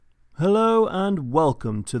Hello and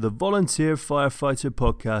welcome to the Volunteer Firefighter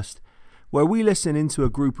Podcast, where we listen into a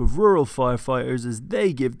group of rural firefighters as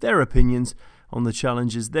they give their opinions on the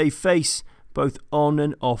challenges they face, both on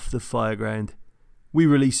and off the fireground. We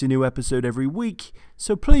release a new episode every week,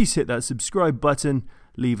 so please hit that subscribe button,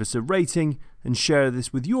 leave us a rating, and share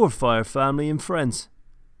this with your fire family and friends.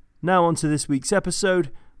 Now on to this week's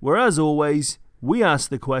episode, where as always, we ask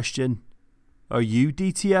the question, are you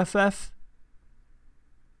DTFF?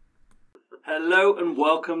 Hello and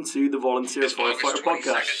welcome to the Volunteer Firefighter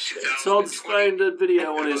Podcast. Todd's found a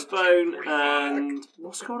video on his phone and...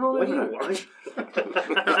 What's going on here?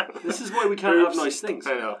 This is why we can't have nice things.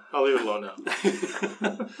 I know. I'll leave it alone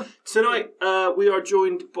now. Tonight we are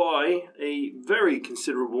joined by a very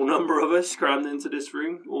considerable number of us crammed into this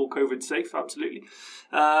room, all COVID safe, absolutely.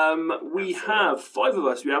 We have 5 of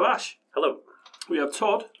us. We have Ash. Hello. We have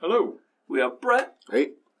Todd. Hello. We have Brett.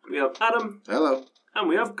 Hey. We have Adam. Hello. And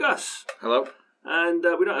we have Gus. Hello. And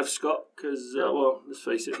we don't have Scott because, well, let's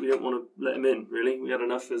face it, we don't want to let him in, really. We had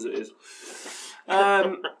enough as it is.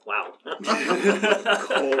 Wow.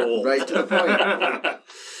 Cold. Right to the point.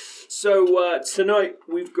 So tonight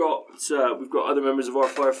we've got other members of our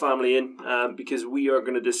fire family in because we are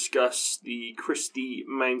going to discuss the Christie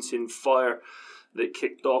Mountain fire that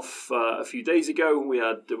kicked off a few days ago. We've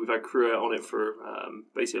had crew out on it for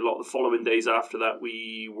basically a lot of the following days after that.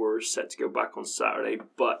 We were set to go back on Saturday,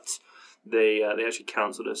 but they actually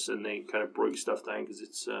cancelled us and they kind of broke stuff down because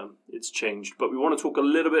it's changed. But we want to talk a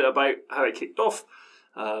little bit about how it kicked off,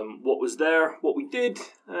 what was there, what we did,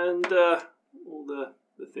 and all the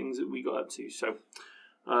things that we got up to. So,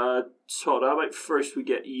 Todd, how about first we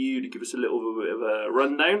get you to give us a little bit of a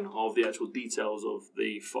rundown of the actual details of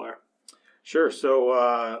the fire? Sure. So,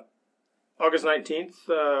 August 19th,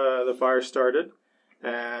 the fire started,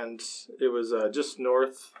 and it was just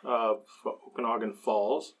north of Okanagan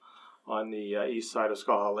Falls on the east side of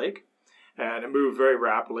Skaha Lake, and it moved very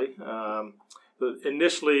rapidly.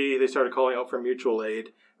 Initially, they started calling out for mutual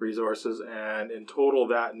aid resources, and in total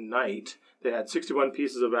that night, they had 61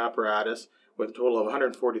 pieces of apparatus with a total of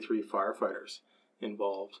 143 firefighters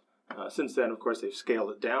involved. Since then, of course, they've scaled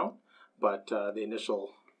it down, but the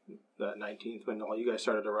initial... that 19th, when all you guys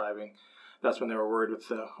started arriving, that's when they were worried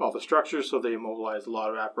with all the structures, so they mobilized a lot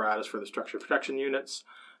of apparatus for the structure protection units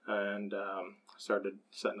and started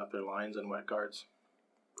setting up their lines and wet guards.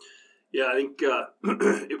 Yeah, I think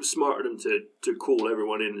it was smart of them to call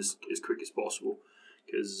everyone in as quick as possible,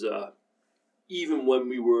 because even when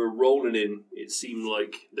we were rolling in, it seemed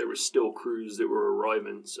like there were still crews that were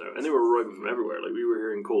arriving, and they were arriving from everywhere. Like, we were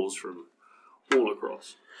hearing calls from all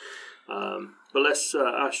across. But let's,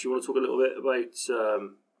 Ash, do you want to talk a little bit about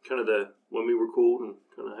kind of when we were called and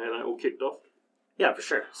kind of how that all kicked off? Yeah, for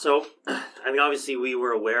sure. So, I mean, obviously we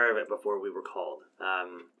were aware of it before we were called.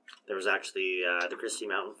 There was actually the Christie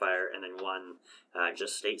Mountain fire and then one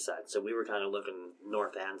just stateside. So we were kind of looking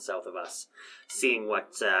north and south of us, seeing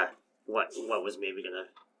what was maybe going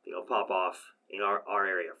to pop off in our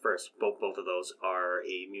area first. Both of those are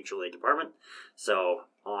a mutual aid department. So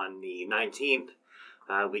on the 19th,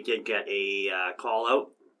 we did get a call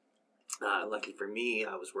out. Lucky for me,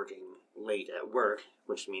 I was working late at work,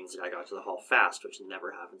 which means that I got to the hall fast, which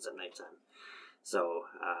never happens at nighttime. So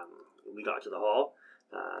we got to the hall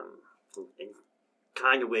and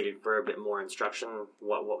kind of waited for a bit more instruction,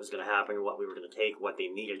 what was going to happen, what we were going to take, what they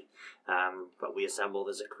needed. But we assembled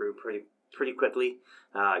as a crew pretty quickly,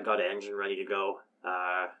 got an engine ready to go.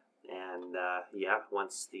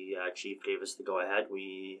 Once the chief gave us the go-ahead,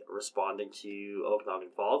 we responded to Okanagan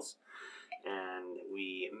Falls, and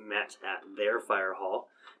we met at their fire hall,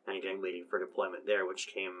 and again waiting for deployment there, which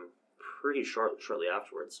came pretty shortly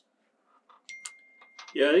afterwards.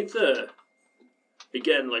 Yeah, I think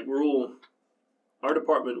our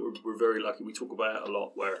department, we're very lucky. We talk about it a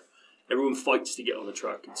lot, where everyone fights to get on the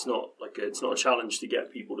truck. It's not a challenge to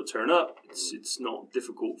get people to turn up. It's not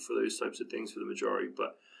difficult for those types of things for the majority,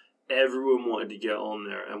 but everyone wanted to get on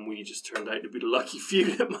there, and we just turned out to be the lucky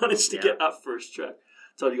few that managed to get that first track.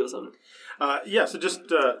 Todd, you got something? So just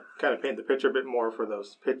kind of paint the picture a bit more for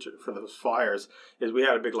those fires, is we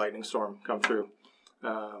had a big lightning storm come through.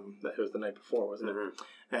 That was the night before, wasn't it?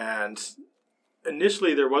 And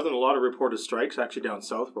initially, there wasn't a lot of reported strikes actually down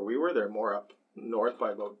south where we were. They're more up north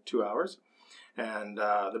by about 2 hours. And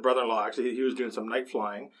the brother-in-law, actually, he was doing some night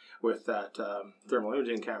flying with that thermal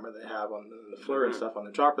imaging camera they have on the FLIR and stuff on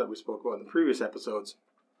the chopper that we spoke about in the previous episodes.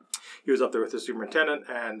 He was up there with the superintendent,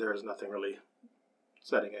 and there was nothing really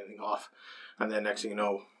setting anything off. And then next thing you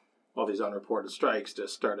know, all these unreported strikes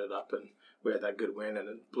just started up, and we had that good wind, and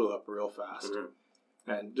it blew up real fast.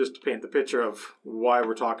 And just to paint the picture of why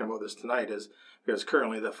we're talking about this tonight is because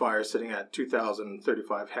currently the fire is sitting at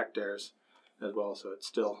 2,035 hectares as well. So it's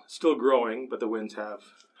still growing, but the winds have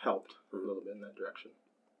helped a little bit in that direction.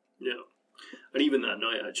 Yeah. And even that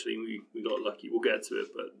night, actually, we got lucky. We'll get to it,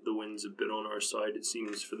 but the winds have been on our side, it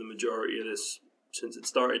seems, for the majority of this since it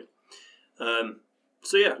started.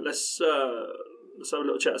 So yeah, let's have a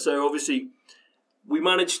little chat. So obviously, we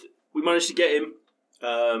managed to get him.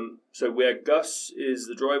 So we had Gus is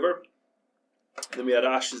the driver, then we had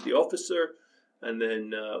Ash as the officer, and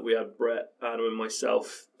then we had Brett, Adam, and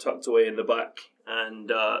myself tucked away in the back, and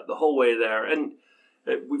the whole way there. And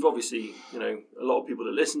we've obviously, a lot of people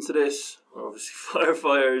that listen to this are obviously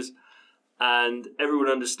firefighters, and everyone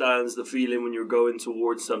understands the feeling when you're going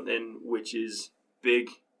towards something which is big,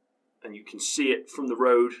 and you can see it from the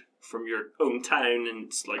road, from your own town, and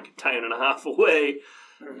it's like a town and a half away.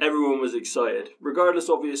 Everyone was excited, regardless,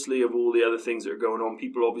 obviously, of all the other things that are going on.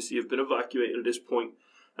 People obviously have been evacuated at this point,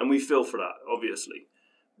 and we feel for that, obviously.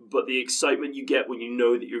 But the excitement you get when you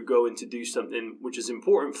know that you're going to do something which is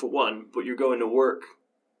important for one, but you're going to work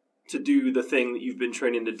to do the thing that you've been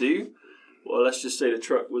training to do. Well, let's just say the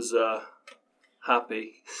truck was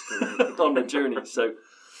happy on the journey. So,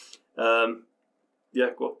 yeah,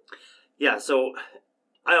 go on. Yeah, so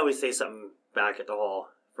I always say something back at the hall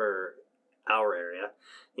for our area.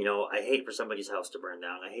 I hate for somebody's house to burn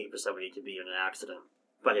down. I hate for somebody to be in an accident.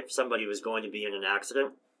 But if somebody was going to be in an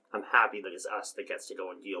accident, I'm happy that it's us that gets to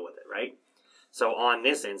go and deal with it, right? So on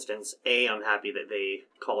this instance, A, I'm happy that they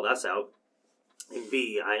called us out. And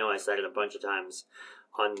B, I know I said it a bunch of times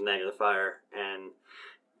on the night of the fire and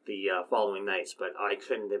the following nights, but I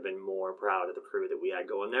couldn't have been more proud of the crew that we had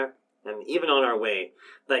going there. And even on our way,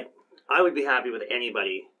 I would be happy with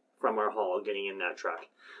anybody from our hall getting in that truck.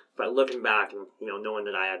 But looking back and, knowing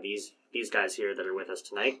that I had these guys here that are with us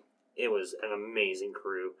tonight, it was an amazing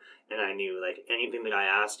crew. And I knew, anything that I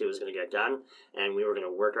asked, it was going to get done. And we were going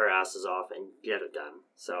to work our asses off and get it done.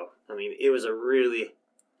 So, it was a really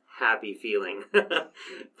happy feeling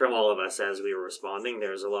from all of us as we were responding.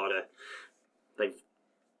 There was a lot of,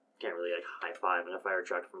 can't really, high five in a fire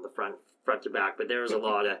truck from the front to back. But there was a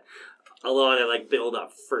lot of build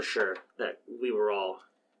up for sure that we were all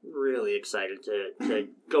really excited to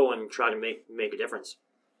go and try to make a difference.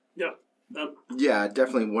 Yeah. Yeah,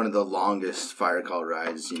 definitely one of the longest fire call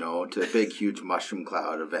rides, to a big, huge mushroom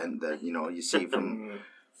cloud event that, you see from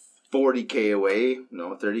 40K away,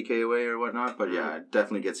 30K away or whatnot. But yeah, it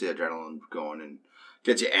definitely gets the adrenaline going and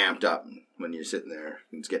gets you amped up when you're sitting there.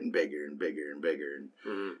 It's getting bigger and bigger and bigger.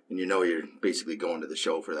 And you're basically going to the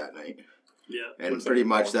show for that night. Yeah. And pretty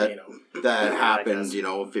much that happened,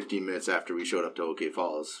 15 minutes after we showed up to OK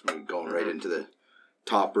Falls. We were going right into the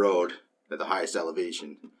top road at the highest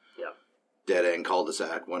elevation. Yep. Dead end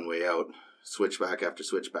cul-de-sac, one way out, switchback after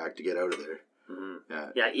switchback to get out of there.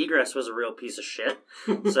 Yeah, egress was a real piece of shit.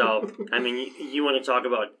 So, you want to talk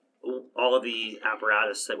about all of the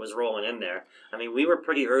apparatus that was rolling in there. We were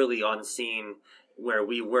pretty early on scene where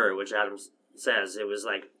we were, which Adam says it was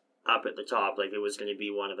up at the top, it was going to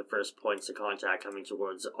be one of the first points of contact coming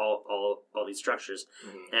towards all these structures.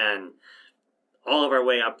 And all of our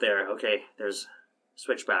way up there, okay, there's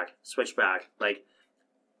switchback,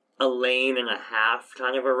 a lane and a half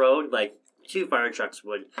kind of a road. Two fire trucks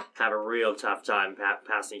would have a real tough time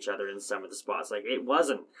passing each other in some of the spots. It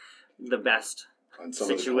wasn't the best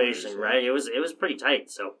situation, right? It was pretty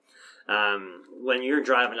tight. So when you're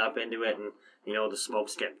driving up into it and the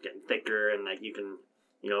smoke's getting thicker and you can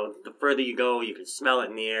the further you go, you can smell it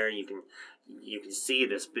in the air. You can see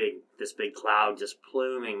this big cloud just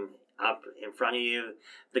pluming up in front of you.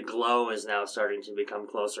 The glow is now starting to become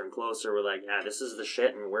closer and closer. We're this is the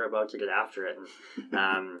shit, and we're about to get after it.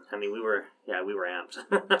 And we were amped.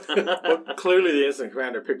 Well, clearly the incident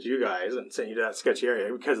commander picked you guys and sent you to that sketchy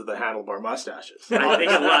area because of the handlebar mustaches. I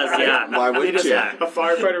think it was, yeah. Why wouldn't you? A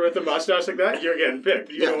firefighter with a mustache like that, you're getting picked.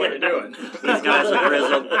 You know what you're doing. These guys are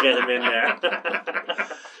grizzled. Get them in there.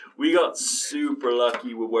 We got super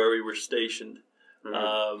lucky with where we were stationed.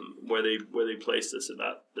 Where they placed us at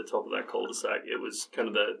the top of that cul-de-sac. It was kind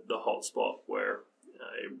of the hot spot where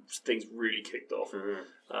things really kicked off.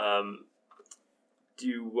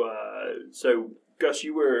 So Gus,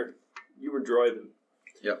 you were driving.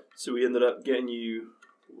 Yep. So we ended up getting you.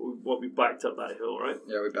 We backed up that hill, right?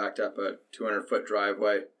 Yeah, we backed up a 200-foot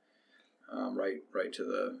driveway, right to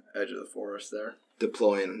the edge of the forest there.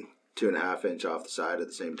 Deploying 2.5 inch off the side at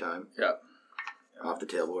the same time. Yep. off the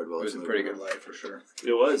tailboard. It was a pretty good light for sure.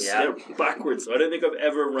 It was, Yeah. backwards. I don't think I've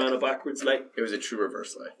ever ran a backwards light. It was a true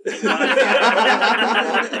reverse light. It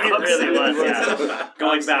really was, yeah.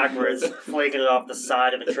 Going backwards, flaking it off the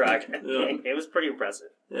side of the truck. Yeah. It was pretty impressive.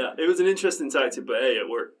 Yeah, it was an interesting tactic, but hey, it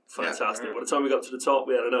worked fantastic. Yeah. By the time we got to the top,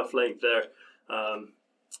 we had enough length there,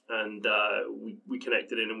 and we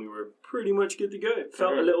connected in, and we were pretty much good to go. It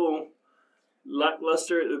felt a little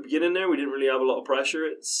lackluster at the beginning there. We didn't really have a lot of pressure,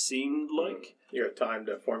 it seemed like. You got time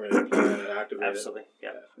to formulate a plan and activate Absolutely,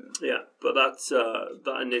 yeah. Yeah, but that's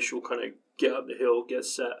that initial kind of get up the hill, get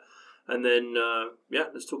set, and then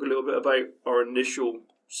let's talk a little bit about our initial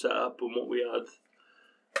setup and what we had.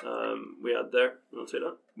 We had there. You want to say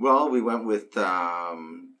that? Well, we went with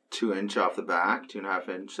 2 inch off the back, 2.5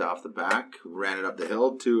 inch off the back. Ran it up the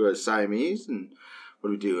hill to a Siamese, and what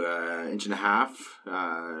do we do? 1.5 inch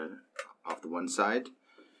off the one side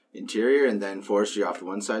interior, and then forestry off the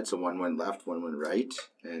one side. So one went left, one went right,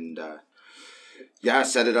 and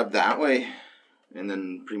set it up that way, and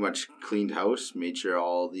then pretty much cleaned house. Made sure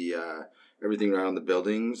all the everything around the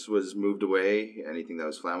buildings was moved away. Anything that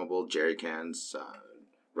was flammable, jerry cans,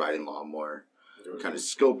 riding lawnmower. Kind of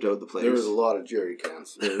scoped out the place. There was a lot of jerry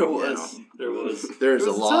cans. There was. There's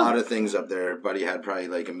a lot of things up there. Buddy had probably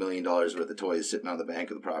like $1 million worth of toys sitting on the bank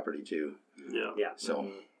of the property too. Yeah. Yeah.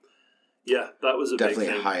 So Yeah, that was a definitely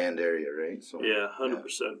big a thing. high end area, right? So Yeah, 100%.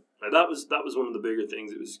 That was one of the bigger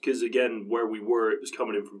things. It was because again, where we were, it was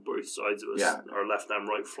coming in from both sides of us. Yeah. Our left and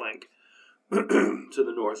right flank, to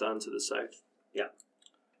the north and to the south. Yeah.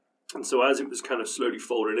 And so as it was kind of slowly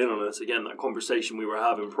folded in on us, again, that conversation we were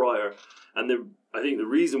having prior, and I think the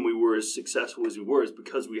reason we were as successful as we were is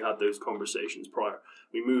because we had those conversations prior.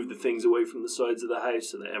 We moved the things away from the sides of the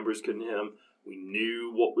house so the embers couldn't hit them. We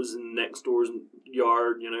knew what was in next door's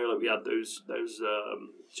yard, like we had those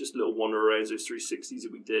just little wander arounds, those 360s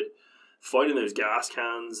that we did. Finding those gas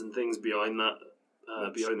cans and things behind that,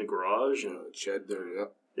 behind the garage. And Shed there, yeah.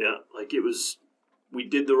 yeah, like it was, we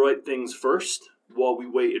did the right things first while we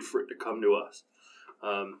waited for it to come to us.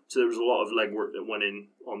 So there was a lot of legwork that went in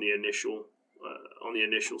on the initial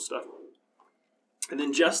stuff. And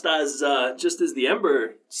then just as the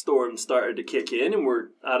Ember storm started to kick in, and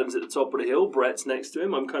Adam's at the top of the hill, Brett's next to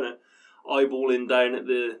him. I'm kind of eyeballing down at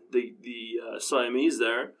the Siamese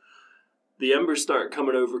there. The embers start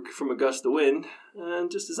coming over from a gust of wind, and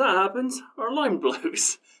just as that happens, our line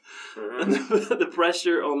blows. And the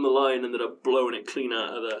pressure on the line ended up blowing it clean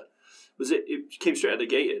out of the... It came straight out of the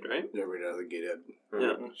gated, right? Yeah, right out of the gate head.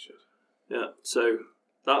 Yeah. Oh, shit. Yeah, so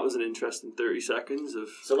that was an interesting 30 seconds of...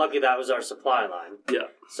 So lucky that was our supply line. Yeah.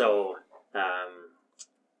 So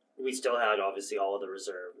we still had obviously all of the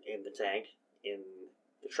reserve in the tank, in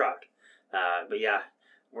the truck. But yeah,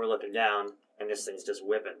 we're looking down and this thing's just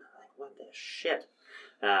whipping. Like, what the shit?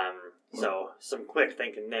 So some quick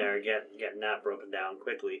thinking there, getting that broken down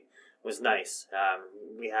quickly was nice.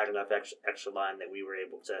 We had enough extra line that we were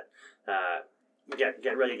able to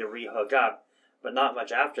get ready to rehook up, but not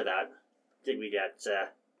much after that did we get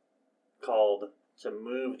called to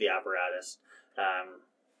move the apparatus.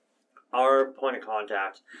 Our point of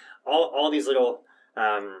contact, all these little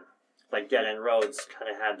dead end roads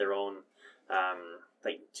kind of had their own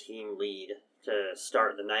team lead to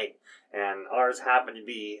start the night, and ours happened to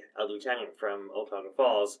be a lieutenant from Okanagan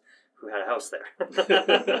Falls who had a house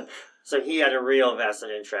there. So he had a real vested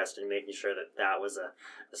interest in making sure that was a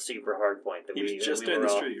super hard point. That He was just we down were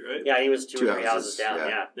the all, street, right? Yeah, he was two or Two three houses, houses down.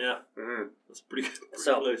 yeah. Yeah. Yeah, Mm-hmm. that's pretty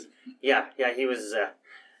So- close. Yeah, he was.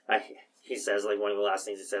 He says one of the last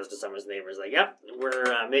things he says to some of his neighbors, "Yep,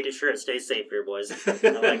 we're making sure it stays safe here, boys."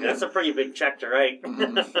 And I'm like, that's a pretty big check to write.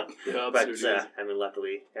 Yeah, But absolutely.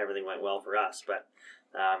 luckily everything went well for us. But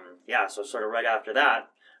so sort of right after that,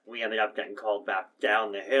 we ended up getting called back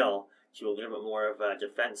down the hill to a little bit more of a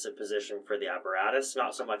defensive position for the apparatus.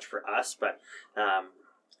 Not so much for us, but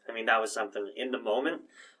that was something in the moment.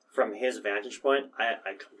 From his vantage point,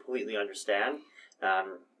 I completely understand.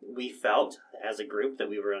 We felt as a group that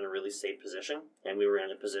we were in a really safe position, and we were in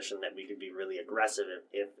a position that we could be really aggressive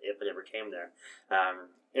if it ever came there.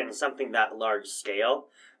 In something that large scale,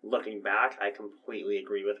 looking back, I completely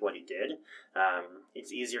agree with what he did.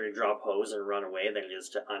 It's easier to drop hose and run away than it is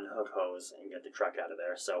to unhook hose and get the truck out of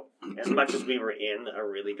there. So as much as we were in a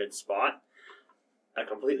really good spot, a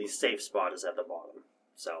completely safe spot is at the bottom.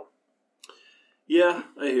 So... Yeah,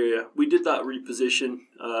 I hear you. We did that reposition,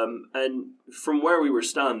 and from where we were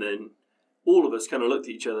standing, all of us kind of looked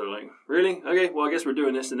at each other like, really? Okay, well, I guess we're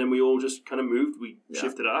doing this. And then we all just kind of moved. We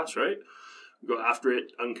shifted ass, right? We got after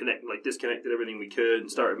it, disconnected everything we could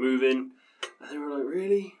and started moving. And they were like,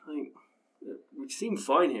 really? Like, we seem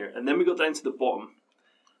fine here. And then we got down to the bottom.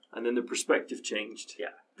 and then the perspective changed.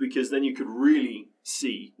 Yeah. Because then you could really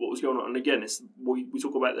see what was going on. And again, it's we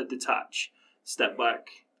talk about the detach, step back,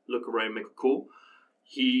 look around, make a call.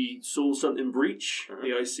 He saw something breach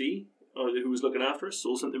the IC, who was looking after us,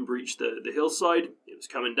 saw something breach the hillside. It was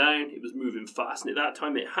coming down. It was moving fast. And at that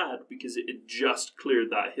time it had, because it had just cleared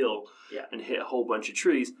that hill and hit a whole bunch of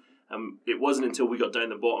trees. It wasn't until we got down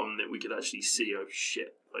the bottom that we could actually see, oh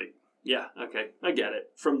shit, like, yeah, okay, I get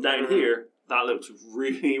it. From down here, that looks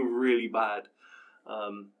really, really bad.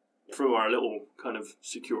 From our little kind of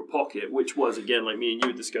secure pocket, which was, again, like me and you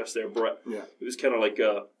had discussed there, Brett. Yeah. It was kind of like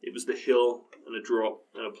it was the hill and a drop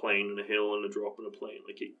and a plane and a hill and a drop and a plane.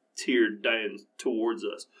 Like it tiered down towards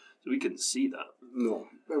us. So we couldn't see that. No.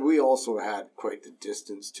 But we also had quite the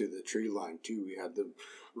distance to the tree line, too. We had the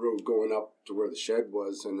road going up to where the shed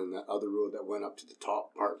was, and then that other road that went up to the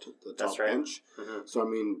top part, to the top bench. So, I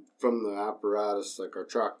mean, from the apparatus, like our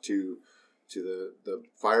truck, to the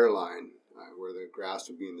fire line, where the grass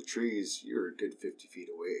would be in the trees, you're a good 50 feet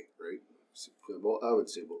away, right? Well, I would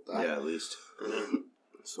say about that. Yeah, at least.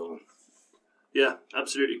 So. Yeah,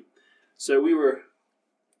 absolutely. So we were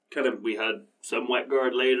we had some wet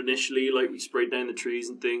guard laid initially, like we sprayed down the trees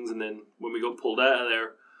and things, and then when we got pulled out of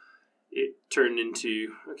there, it turned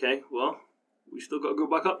into, okay, well, we still got to go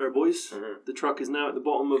back up there, boys. The truck is now at the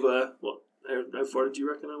bottom of how far did you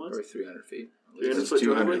reckon that was? Probably 300 feet. 300 It's foot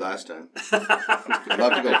 200 driveway? last time. I'd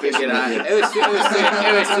love to go fishing with you.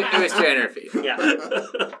 It was 300 feet. Yeah.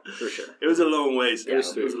 For sure. It was a long ways. Yeah,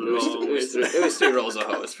 it was 3 rolls of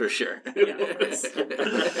hose, for sure.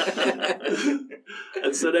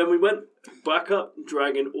 And so then we went back up,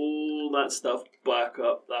 dragging all that stuff back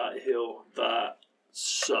up that hill. That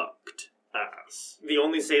sucked ass. The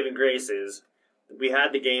only saving grace is we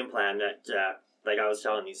had the game plan that, like I was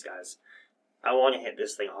telling these guys, I want to hit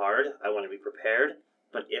this thing hard. I want to be prepared.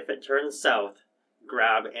 But if it turns south,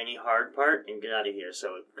 grab any hard part and get out of here.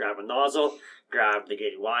 So grab a nozzle, grab the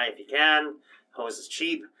gated Y if you can. Hose is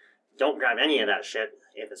cheap. Don't grab any of that shit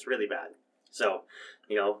if it's really bad. So,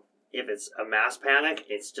 if it's a mass panic,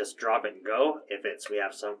 it's just drop it and go. If it's we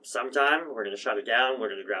have some time, we're going to shut it down. We're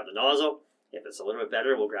going to grab the nozzle. If it's a little bit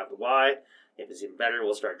better, we'll grab the Y. If it's even better,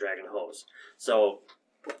 we'll start dragging the hose. So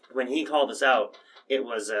when he called us out, it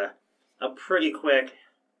was a pretty quick,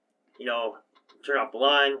 turn off the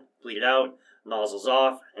line, bleed it out, nozzles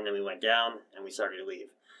off, and then we went down and we started to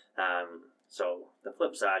leave. So the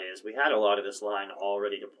flip side is we had a lot of this line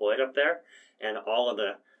already deployed up there, and all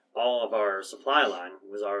of our supply line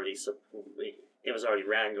was already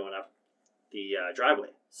ran going up the driveway.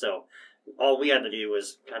 So all we had to do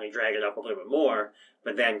was kind of drag it up a little bit more,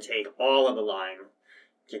 but then take all of the line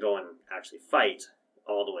to go and actually fight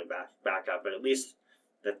all the way back up, but at least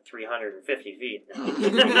the 350 feet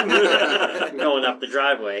going up the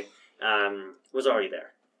driveway was already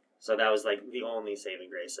there. So that was like the only saving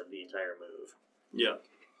grace of the entire move. Yeah.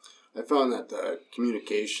 I found that the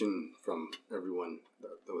communication from everyone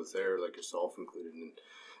that was there, like yourself included, and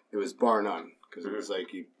it was bar none, because it was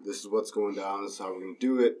like, this is what's going down, this is how we're going to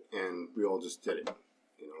do it, and we all just did it.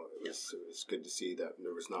 It was good to see that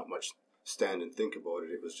there was not much stand and think about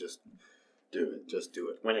it. It was just do it. Just do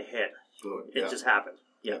it. When it hit, it just happened.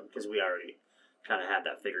 Yeah, because we already kind of had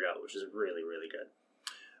that figured out, which is really, really good.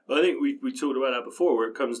 Well, I think we talked about that before, where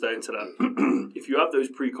it comes down to that. If you have those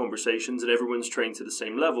pre-conversations and everyone's trained to the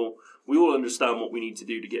same level, we all understand what we need to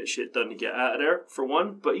do to get shit done to get out of there, for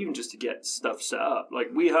one, but even just to get stuff set up. Like,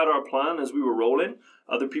 we had our plan as we were rolling.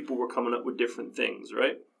 Other people were coming up with different things,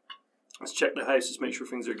 right? Let's check the house, let's make sure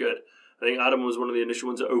things are good. I think Adam was one of the initial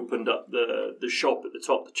ones that opened up the shop at the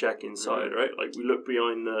top to check inside, right? Like, we looked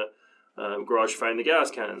behind the garage, found the gas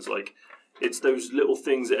cans. Like, it's those little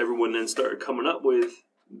things that everyone then started coming up with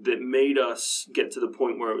that made us get to the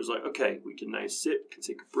point where it was like, okay, we can now sit, can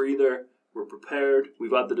take a breather, we're prepared,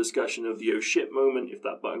 we've had the discussion of the oh shit moment. If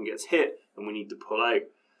that button gets hit and we need to pull out,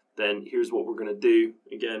 then here's what we're going to do.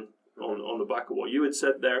 Again, on the back of what you had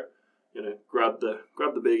said there, grab the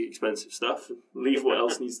big expensive stuff and leave what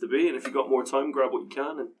else needs to be, and if you've got more time, grab what you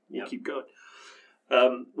can and we'll keep going.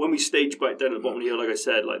 When we stage back down at the bottom of the hill, like I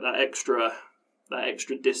said, like that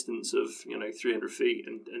extra distance of 300 feet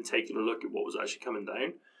and taking a look at what was actually coming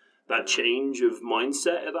down, that change of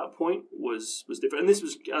mindset at that point was different. And this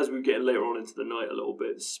was as we were getting later on into the night a little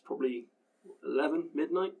bit. It's probably 11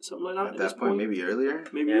 midnight, something like that. At that point, maybe earlier.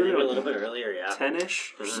 Maybe a little bit earlier, yeah.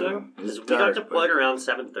 10ish or so. We got deployed around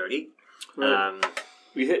 7:30. Right.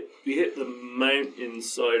 We hit the mountain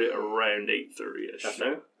side at around 8:30ish. That's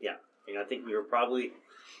right. Yeah, I think we were probably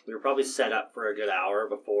set up for a good hour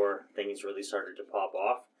before things really started to pop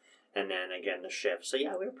off, and then again the shift. So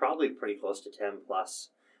yeah, we were probably pretty close to 10 plus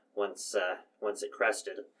once it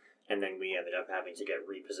crested. and then we ended up having to get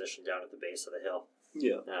repositioned down at the base of the hill.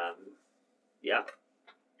 Yeah. Yeah.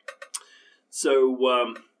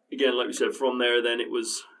 So again, like we said, from there, then it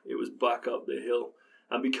was back up the hill,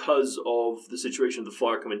 and because of the situation of the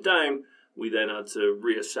fire coming down, we then had to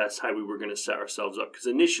reassess how we were going to set ourselves up. Because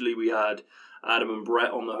initially we had Adam and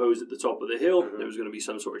Brett on the hose at the top of the hill. There was going to be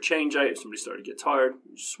some sort of change out. If somebody started to get tired,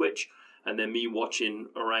 switch. And then me watching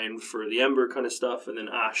around for the ember kind of stuff. And then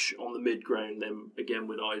Ash on the mid-ground. Then again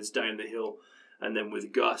with eyes down the hill. And then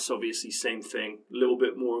with Gus, obviously same thing. A little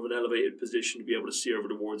bit more of an elevated position to be able to see over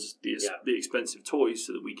towards the expensive toys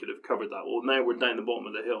so that we could have covered that. Well, now we're down the bottom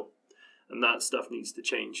of the hill. And that stuff needs to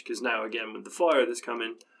change. Because now, again, with the fire that's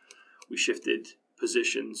coming, we shifted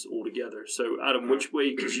positions altogether. So, Adam, which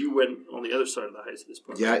way? Because you went on the other side of the house at this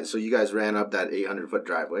point. Yeah, so you guys ran up that 800-foot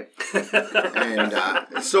driveway.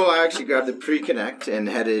 And so I actually grabbed the pre-connect and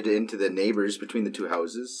headed into the neighbors between the two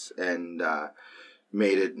houses and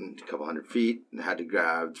made it a couple hundred feet and had to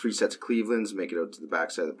grab 3 sets of Clevelands, make it out to the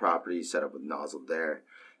backside of the property, set up with nozzle there.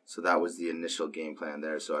 So that was the initial game plan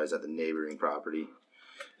there. So I was at the neighboring property.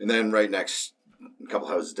 And then right next, a couple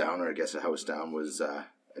houses down, or I guess a house down, was a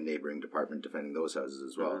neighboring department defending those houses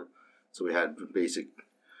as well. So we had a basic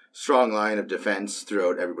strong line of defense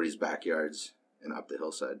throughout everybody's backyards and up the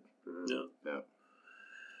hillside. Yeah.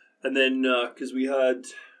 And then because we had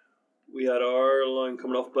our line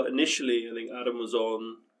coming off, but initially I think Adam was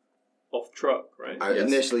off truck, right?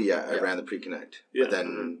 Initially, I ran the pre-connect. Yeah. But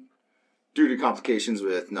then due to complications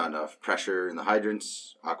with not enough pressure in the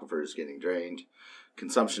hydrants, aquifers getting drained,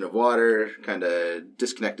 consumption of water, kind of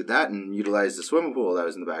disconnected that and utilized the swimming pool that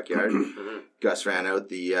was in the backyard. Gus ran out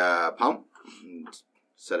the pump and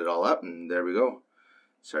set it all up, and there we go.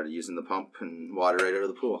 Started using the pump and water right out of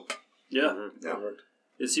the pool. Yeah. Yeah.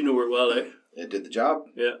 It seemed to work well, eh? It did the job.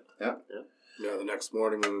 Yeah. Yeah, the next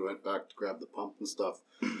morning when we went back to grab the pump and stuff,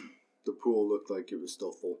 the pool looked like it was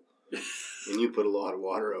still full. And you put a lot of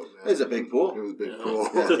water out, man. It was a big pool. It was a big pool.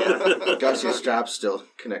 Gus, your strap's still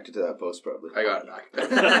connected to that post, probably. I got it back.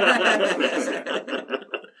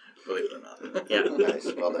 Believe it or not. Yeah.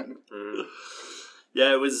 Nice. Well done.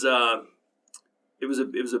 Yeah, it was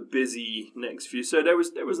a busy next few. So there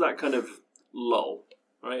was that kind of lull,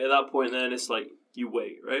 right? At that point, then it's like you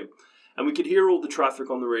wait, right? And we could hear all the traffic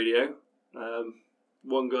on the radio.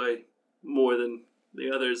 One guy more than the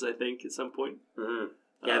others, I think, at some point.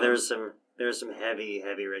 Yeah, there was some heavy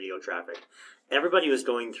radio traffic. Everybody was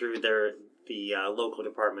going through the local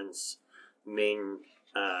department's main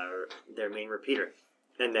repeater,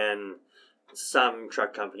 and then some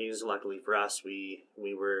truck companies. Luckily for us, we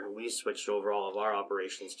switched over all of our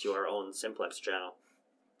operations to our own Simplex channel,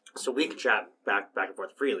 so we could chat back and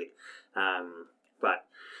forth freely. But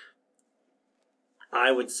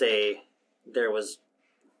I would say there was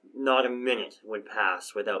not a minute would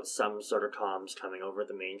pass without some sort of comms coming over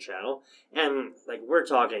the main channel. And, like, we're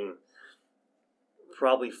talking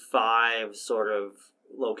probably 5 sort of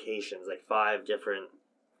locations, like 5 different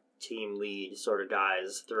team lead sort of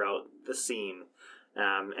guys throughout the scene.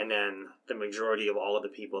 And then the majority of all of the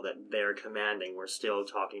people that they're commanding were still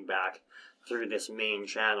talking back through this main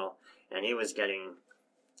channel. And it was getting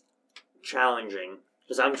challenging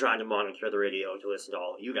because I'm trying to monitor the radio to listen to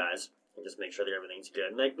all of you guys and just make sure that everything's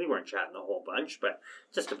good. Like, we weren't chatting a whole bunch, but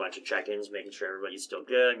just a bunch of check-ins, making sure everybody's still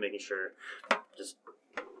good, making sure just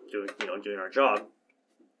doing our job.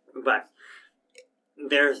 But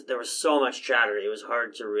there was so much chatter, it was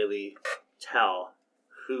hard to really tell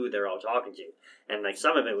who they're all talking to. And like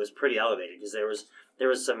some of it was pretty elevated because there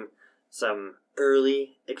was some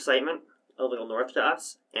early excitement a little north to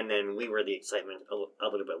us, and then we were the excitement a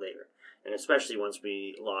little bit later. And especially once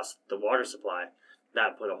we lost the water supply,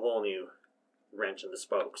 that put a whole new wrench in the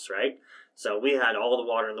spokes, right? So we had all the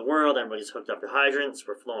water in the world, everybody's hooked up to hydrants,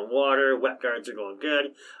 we're flowing water, wet guards are going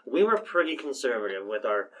good. We were pretty conservative with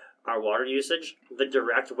our water usage. The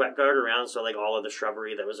direct wet guard around, so like all of the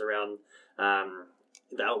shrubbery that was around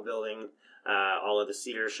the outbuilding, all of the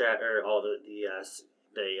cedar shed, or all the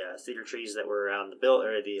cedar trees that were around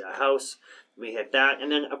the house, we hit that,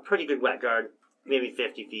 and then a pretty good wet guard, maybe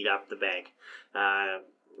 50 feet up the bank.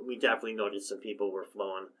 We definitely noticed some people were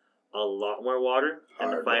flowing a lot more water,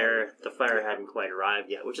 and the fire hadn't quite arrived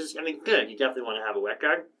yet, which is, I mean, good. You definitely want to have a wet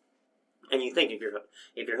guard, and you think if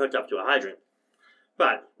you're hooked up to a hydrant,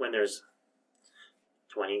 but when there's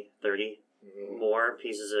 20, 30 more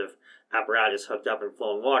pieces of apparatus hooked up and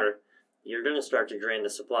flowing water, you're going to start to drain the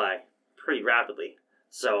supply pretty rapidly.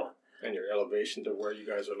 So. And your elevation to where you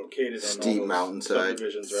guys are located on steep mountainside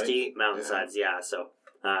subdivisions, right? Steep mountainsides, yeah. So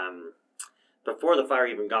before the fire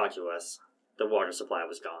even got to us, the water supply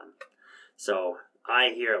was gone. So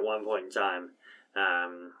I hear at one point in time,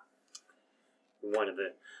 one of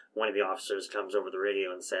the officers comes over the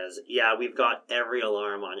radio and says, "Yeah, we've got every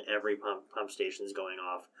alarm on every pump stations going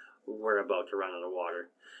off. We're about to run out of water."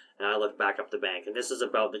 And I look back up the bank, and this is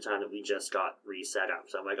about the time that we just got reset up.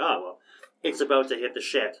 So I'm like, oh, well, it's about to hit the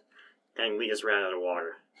shit. And we just ran out of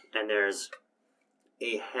water. And there's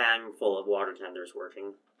a handful of water tenders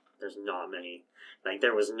working. There's not many. Like,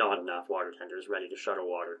 there was not enough water tenders ready to shuttle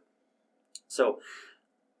water. So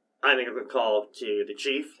I make a quick call to the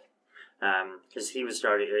chief, because he was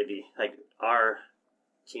starting, our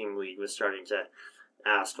team lead was starting to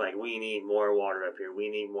ask, like, we need more water up here. We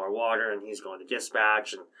need more water. And he's going to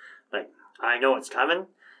dispatch. And, like, I know it's coming.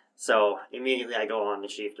 So immediately I go on the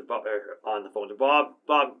chief on the phone to Bob.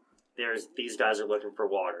 Bob, these guys are looking for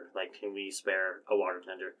water. Like, can we spare a water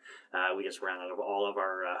tender? We just ran out of all of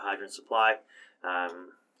our hydrant supply.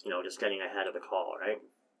 Just getting ahead of the call, right?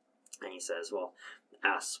 And he says, well,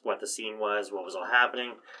 ask what the scene was, what was all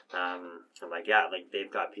happening. I'm like, yeah, like,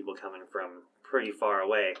 they've got people coming from pretty far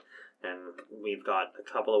away. And we've got a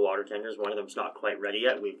couple of water tenders. One of them's not quite ready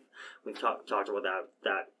yet. We've talked about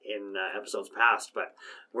that in episodes past, but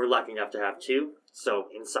we're lucky enough to have two. So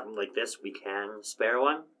in something like this, we can spare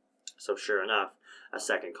one. So sure enough, a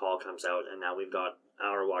second call comes out, and now we've got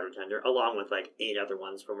our water tender, along with like 8 other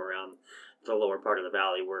ones from around the lower part of the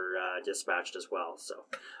valley, were dispatched as well. So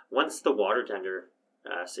once the water tender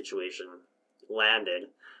situation landed,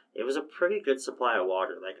 it was a pretty good supply of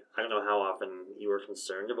water. Like, I don't know how often you were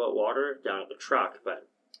concerned about water down at the truck, but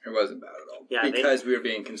it wasn't bad at all. Yeah, because we were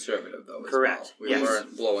being conservative, though. Correct. Well. We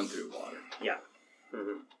weren't blowing through water. Yeah.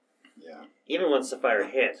 Mm-hmm. Yeah. Even once the fire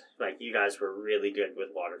hit, like, you guys were really good with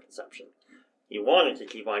water consumption. You wanted to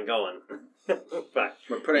keep on going, but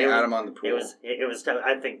we're putting Adam on the pool. It was tough.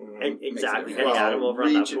 I think exactly. Well, Adam over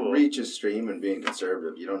on that pool. Reach a stream and being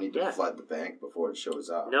conservative. You don't need to flood the bank before it shows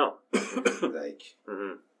up. No.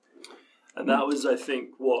 Mm-hmm. And that was, I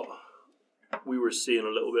think, what we were seeing a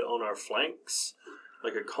little bit on our flanks,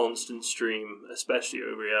 like a constant stream, especially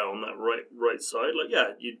over here on that right side. Like,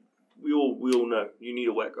 yeah, we all know you need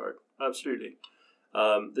a wet guard, absolutely.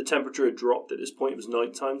 The temperature had dropped at this point. It was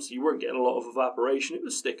nighttime, so you weren't getting a lot of evaporation. It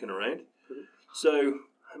was sticking around. Mm-hmm. So,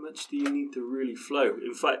 how much do you need to really flow?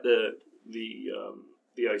 In fact, the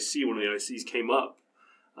IC, one of the ICs, came up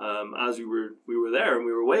as we were there and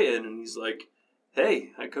we were waiting, and he's like,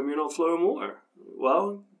 "Hey, how come you're not flowing water?"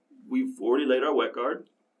 Well, we've already laid our wet guard.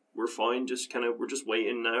 We're fine. We're just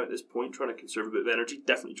waiting now at this point, trying to conserve a bit of energy.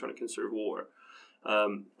 Definitely trying to conserve water.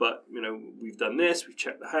 But we've done this. We've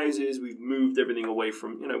checked the houses. We've moved everything away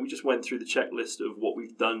from. We just went through the checklist of what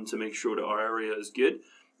we've done to make sure that our area is good.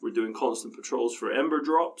 We're doing constant patrols for ember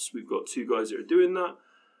drops. We've got 2 guys that are doing that.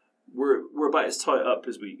 We're about as tight up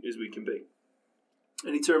as we can be.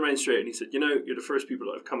 And he turned around straight and he said, "You're the first people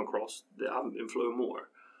that I've come across that haven't been flowing water.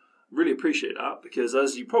 Really appreciate that, because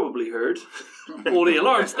as you probably heard, all the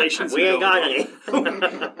alarm stations we ain't got any,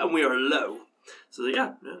 and we are low." So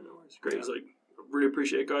no worries, great. He's like, "I really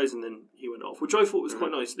appreciate it, guys," and then he went off, which I thought was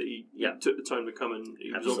quite nice that he took the time to come, and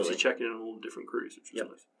he was obviously checking in on all the different crews, which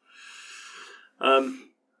was nice.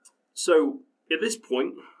 So at this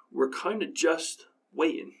point, we're kind of just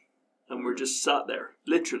waiting, and we're just sat there,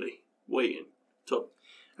 literally waiting.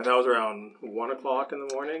 And that was around 1 o'clock in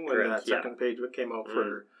the morning when that second page came out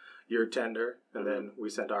for your tender, and then we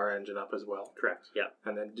sent our engine up as well. Correct, yeah.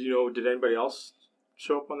 And then, did anybody else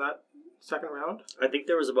show up on that second round? I think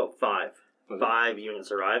there was about 5. 5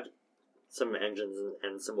 units arrived, some engines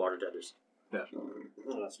and some water tenders. Yeah.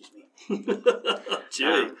 Oh, that's just me.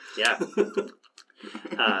 Gee. Yeah.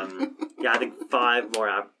 I think 5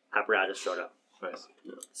 more apparatus showed up. Nice.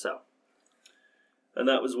 Yeah. So. And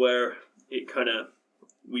that was where it kind of,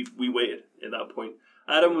 we waited at that point.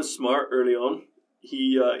 Adam was smart early on.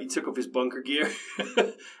 He took off his bunker gear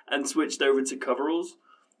and switched over to coveralls,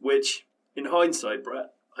 which, in hindsight,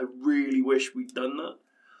 Brett, I really wish we'd done that,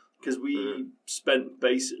 because we spent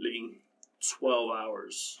basically 12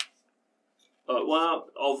 hours.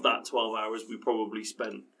 Of that 12 hours, we probably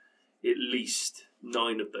spent at least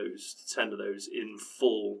 9 of those to 10 of those in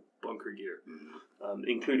full bunker gear,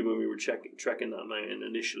 including when we were trekking that mountain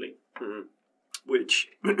initially. Mm-hmm. Which,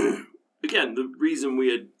 again, the reason we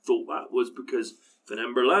had thought that was because if an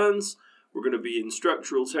ember lands, we're going to be in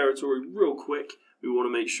structural territory real quick. We want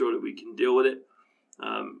to make sure that we can deal with it.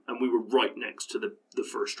 And we were right next to the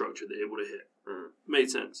first structure that it would have hit. Made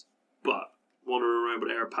sense. But wandering around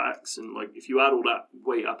with air packs, and like, if you add all that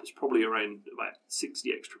weight up, it's probably around about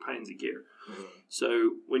 60 extra pounds of gear.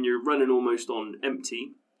 So when you're running almost on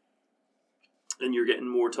empty, and you're getting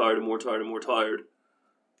more tired and more tired and more tired,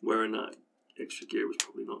 wearing that extra gear was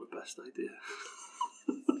probably not the best idea.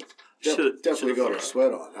 Definitely got our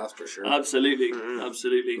sweat on, that's for sure. Absolutely, Mhm.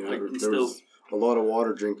 absolutely. Yeah, I can there still. was a lot of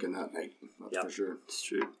water drinking that night, that's Yep. for sure. It's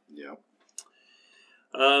true. Yeah.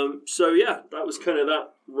 So yeah, that was kind of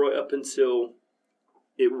that right up until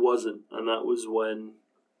it wasn't, and that was when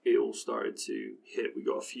it all started to hit. We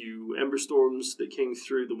got a few ember storms that came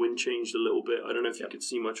through. The wind changed a little bit. I don't know if you could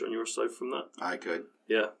see much on your side from that. I could.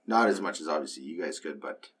 Yeah. Not as much as obviously you guys could,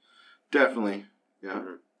 but definitely. Yeah.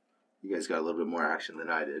 Mhm. You guys got a little bit more action than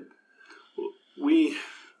I did. We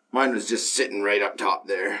Mine was just sitting right up top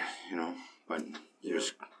there, but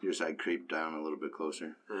your side creeped down a little bit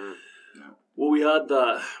closer. Mhm. we had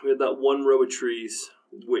that one row of trees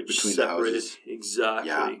which Between the separated houses.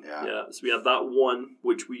 exactly. Yeah. So we had that one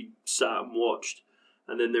which we sat and watched,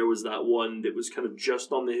 and then there was that one that was kind of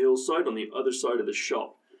just on the hillside on the other side of the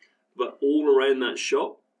shop. But all around that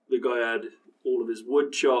shop, the guy had all of his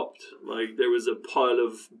wood chopped. Like there was a pile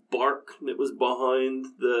of bark that was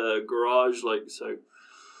behind the garage. Like so,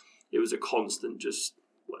 it was a constant. Just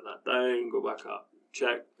wet that down, go back up,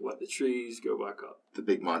 check, wet the trees, go back up. The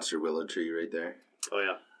big monster willow tree right there. Oh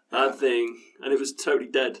yeah. That thing, and it was totally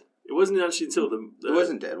dead. It wasn't actually until the It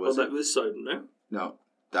wasn't dead, was it? This side, no. No,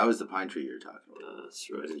 that was the pine tree you were talking about. That's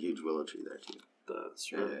There right. was a huge willow tree there too.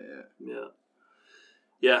 That's Yeah, right. yeah.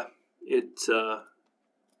 Yeah.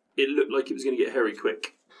 It looked like it was going to get hairy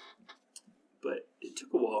quick, but it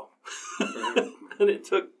took a while, and it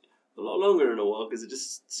took a lot longer than a while because it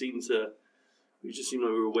just seemed like we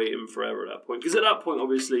were waiting forever at that point. Because at that point,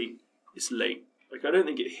 obviously, it's late. Like I don't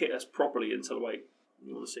think it hit us properly until like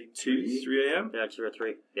you want to say 3 a.m. Yeah, 2 or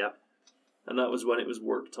 3. Yeah. And that was when it was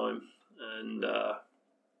work time, and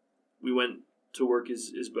we went to work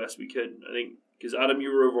as best we could. I think because Adam,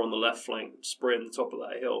 you were over on the left flank, spraying the top of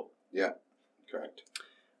that hill. Yeah, correct.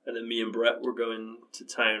 And then me and Brett were going to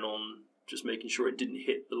town on just making sure it didn't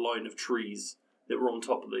hit the line of trees that were on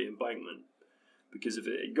top of the embankment. Because if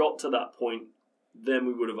it had got to that point, then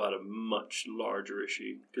we would have had a much larger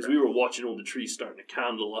issue. Because we were watching all the trees starting to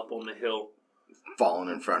candle up on the hill. Falling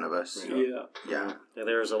in front of us. Yeah. Yeah. Yeah,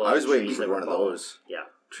 there was a lot. I was of waiting trees for that were one of falling. those. Yeah.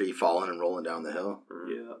 Tree falling and rolling down the hill.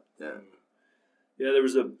 Yeah. Yeah. Yeah, there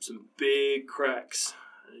was some big cracks.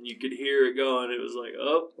 And you could hear it going. It was like,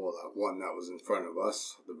 oh. Well, that one that was in front of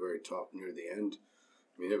us, at the very top near the end,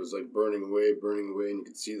 I mean, it was like burning away, and you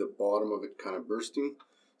could see the bottom of it kind of bursting.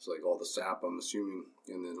 It's like all the sap, I'm assuming,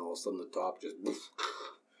 and then all of a sudden the top just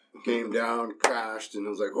came down, crashed, and it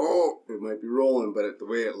was like, oh, it might be rolling, but the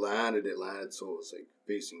way it landed so it was like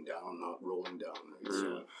facing down, not rolling down. Right?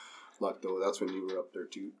 So, luck though, that's when you were up there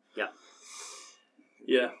too. Yeah.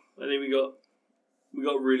 Yeah, I think we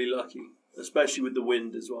got really lucky, especially with the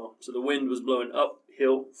wind as well. So the wind was blowing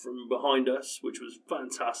uphill from behind us, which was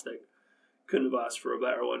fantastic. Couldn't have asked for a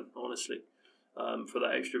better one, honestly, for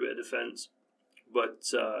that extra bit of defence. But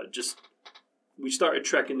we started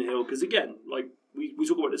trekking the hill because, again, like we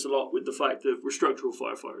talk about this a lot with the fact that we're structural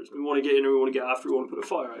firefighters. We want to get in there, we want to get after, we want to put a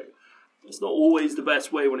fire out. It's not always the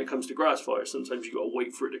best way when it comes to grass fires. Sometimes you got to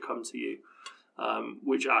wait for it to come to you,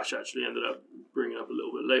 which Ash actually ended up bringing up a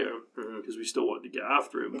little bit later because we still wanted to get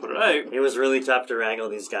after it and put it out. It was really tough to wrangle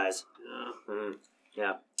these guys. Yeah. Mm-hmm.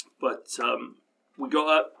 Yeah. But we got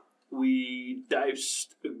up, we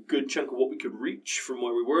doused a good chunk of what we could reach from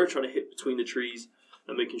where we were, trying to hit between the trees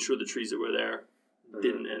and making sure the trees that were there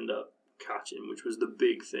didn't end up catching, which was the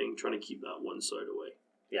big thing, trying to keep that one side away.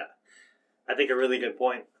 Yeah. I think a really good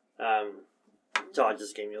point. Todd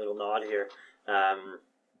just gave me a little nod here.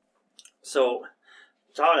 So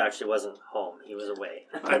Todd actually wasn't home. He was away.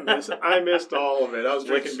 I missed all of it. I was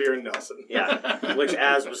drinking beer in Nelson. Yeah, which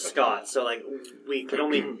as was Scott. So like we could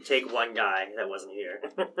only take one guy that wasn't here.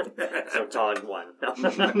 So Todd won.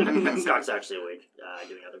 Scott's actually awake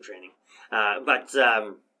doing other training.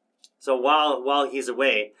 So while he's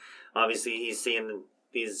away, obviously he's seeing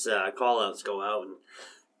these call-outs go out, and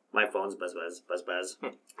my phone's buzz. It's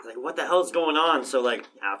like, what the hell's going on? So like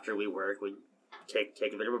after we work, we take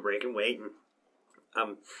a bit of a break and wait,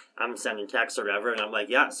 and I'm sending texts or whatever, and I'm like,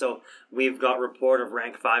 yeah, so we've got report of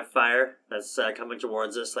rank 5 fire that's coming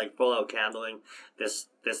towards us, like full out candling. This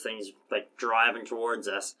thing's like driving towards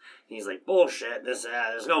us. And he's like, bullshit, there's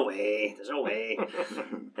no way.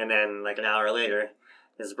 And then like an hour later,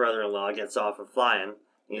 his brother-in-law gets off of flying. And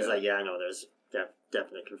he's like, yeah, no, there's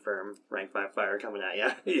definite confirmed rank 5 fire coming at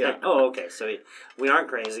you. Yeah. Like, oh, okay, so we aren't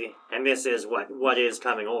crazy, and this is what is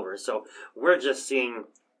coming over. So we're just seeing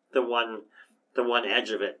the one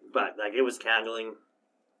edge of it, but like it was candling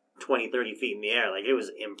 20, 30 feet in the air. Like it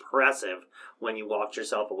was impressive when you walked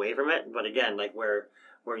yourself away from it. But again, like where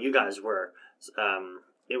you guys were,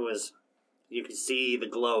 it was You could see the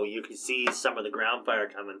glow. You could see some of the ground fire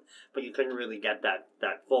coming, but you couldn't really get that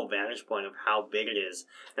full vantage point of how big it is.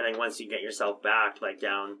 And then once you get yourself back, like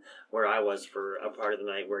down where I was for a part of the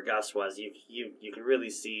night where Gus was, you could really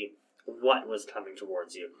see what was coming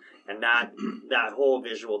towards you. And that whole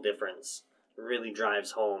visual difference really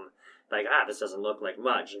drives home, like, this doesn't look like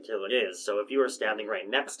much until it is. So if you were standing right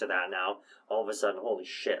next to that now, all of a sudden, holy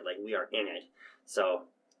shit, like, we are in it. So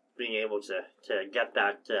being able to get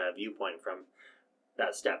that viewpoint from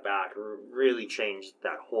that step back really changed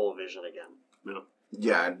that whole vision again.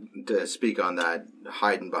 Yeah, to speak on that,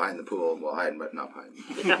 hiding behind the pool, well, hiding but not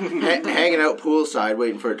hiding, hanging out poolside,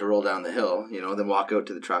 waiting for it to roll down the hill, then walk out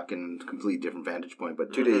to the truck and complete different vantage point.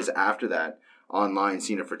 But 2 days after that, online,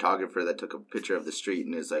 seen a photographer that took a picture of the street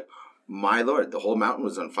and is like, my lord, the whole mountain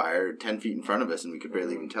was on fire 10 feet in front of us and we could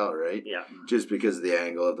barely even tell, right? Yeah. Just because of the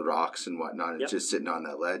angle of the rocks and whatnot. It's Yep. just sitting on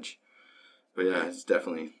that ledge. But yeah, it's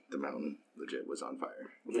definitely, the mountain legit was on fire.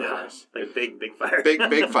 Yeah. Like big fire.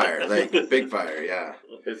 Big fire. Like, big fire, yeah.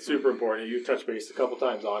 It's super important. You touched base a couple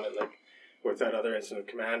times on it, like with that other incident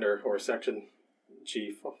commander or section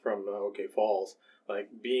chief from OK Falls, like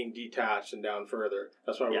being detached and down further.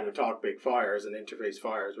 That's why when we talk big fires and interface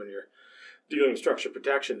fires, when you're dealing with structure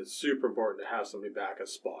protection, it's super important to have somebody back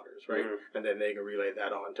as spotters, right? Mm-hmm. And then they can relay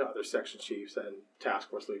that on to other section chiefs and task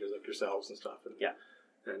force leaders like yourselves and stuff. And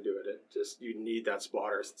do it. It just, you need that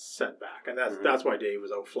spotter set back, and that's why Dave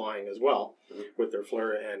was out flying as well with their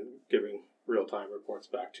FLIR and giving real time reports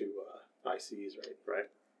back to ICs, right?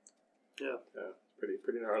 Yeah, pretty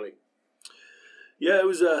gnarly. Yeah, it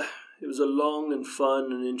was a long and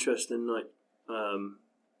fun and interesting night,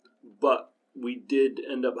 but we did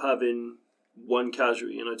end up having one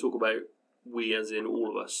casualty, and I talk about we as in all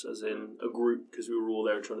of us, as in a group, because we were all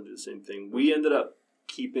there trying to do the same thing. We ended up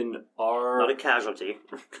keeping our... Not a casualty.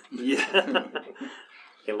 Yeah.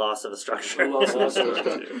 A loss of a structure.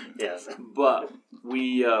 Yes. But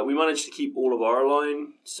we managed to keep all of our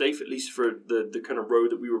line safe, at least for the kind of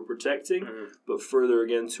road that we were protecting. But further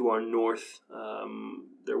again to our north,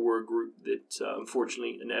 there were a group that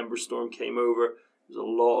unfortunately an ember storm came over. There's a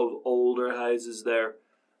lot of older houses there,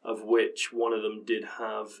 of which one of them did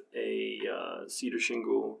have a cedar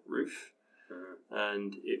shingle roof,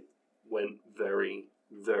 and it went very,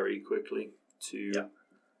 very quickly to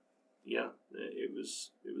it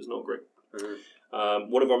was not great.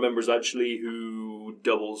 One of our members actually, who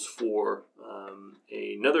doubles for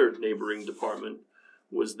another neighboring department,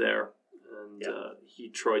 was there, and he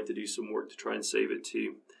tried to do some work to try and save it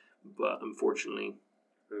too, but unfortunately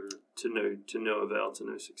to no avail, to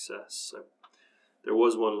no success. So there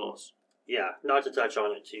was one loss. Yeah, not to touch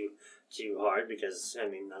on it too hard, because I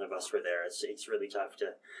mean none of us were there. It's really tough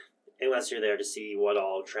to, unless you're there to see what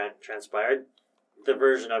all transpired. The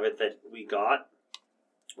version of it that we got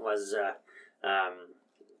was the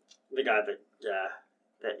guy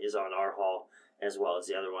that is on our hall, as well as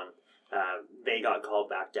the other one. They got called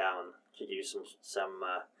back down to do some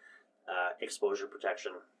exposure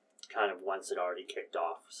protection, kind of once it already kicked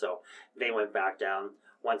off. So they went back down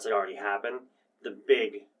once it already happened. The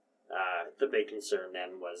big concern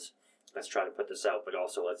then was, let's try to put this out, but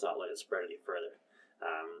also let's not let it spread any further.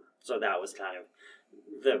 So that was kind of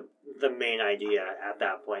the main idea at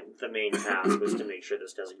that point. The main task was to make sure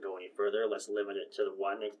this doesn't go any further. Let's limit it to the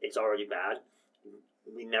one. It's already bad.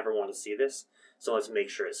 We never want to see this, so let's make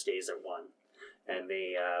sure it stays at one. And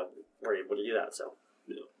they were able to do that. So,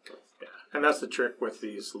 and that's the trick with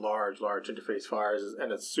these large interface fires,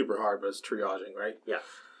 and it's super hard, but it's triaging, right? Yeah.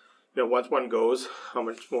 Once one goes, how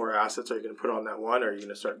much more assets are you going to put on that one, or are you going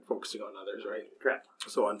to start focusing on others, right? Correct.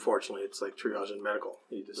 So unfortunately, it's like triaging medical.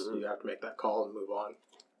 You just you have to make that call and move on.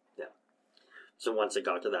 Yeah. So once it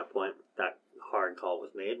got to that point, that hard call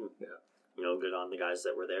was made, and good on the guys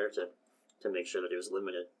that were there to make sure that it was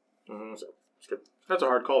limited. So it's good. That's a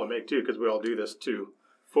hard call to make too, because we all do this to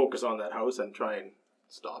focus on that house and try and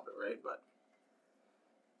stop it, right? But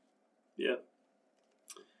yeah.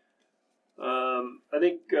 I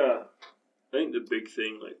think the big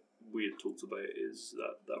thing, like we had talked about, is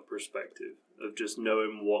that perspective of just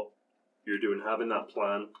knowing what you're doing, having that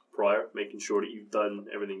plan prior, making sure that you've done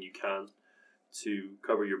everything you can to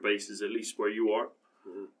cover your bases, at least where you are.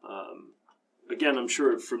 Again, I'm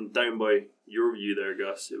sure from down by your view there,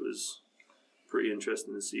 Gus, it was pretty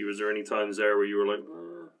interesting to see. Was there any times there where you were like,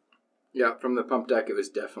 Yeah, from the pump deck, it was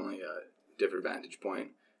definitely a different vantage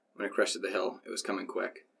point. When it crested the hill, it was coming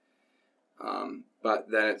quick.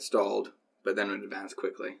 But then it stalled, but then it would advance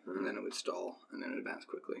quickly, and then it would stall, and then it would advance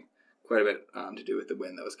quickly. Quite a bit to do with the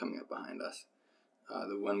wind that was coming up behind us.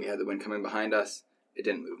 When we had the wind coming behind us, it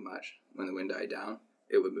didn't move much. When the wind died down,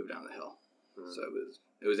 it would move down the hill. So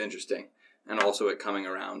it was interesting. and also it coming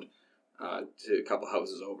around to a couple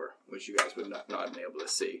houses over, which you guys would not have been able to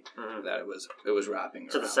see. That it was wrapping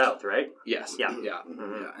to around. the south, right? Yes. Yeah. Yeah.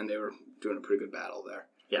 And they were doing a pretty good battle there.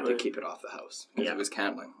 Yeah. To keep it off the house, because Yeah. it was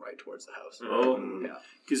cantling right towards the house. Oh, Yeah.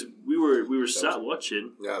 because we were sat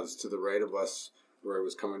watching. Yeah, it was to the right of us where it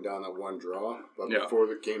was coming down that one draw. But Yeah. before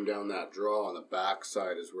it came down that draw, on the back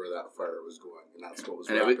side is where that fire was going. And that's what was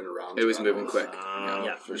And wrapping around. It to was that moving house. quick.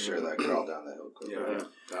 Yeah. For sure, that crawled down the hill quick. Yeah,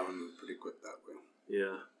 that one moved pretty quick that way.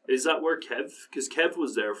 Yeah. Is that where Kev? Because Kev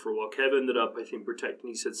was there for a while. Kev ended up, I think,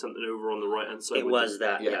 protecting. He said something over on the right hand side. It with was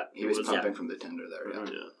that. Yeah, Yeah. he was was- pumping from the tender there. Yeah.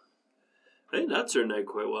 Yeah. I think that turned out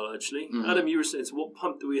quite well, actually. Mhm. Adam, you were saying, so what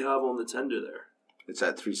pump do we have on the tender there? It's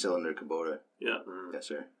that 3-cylinder Kubota. Yeah. Yes,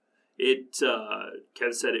 sir. It,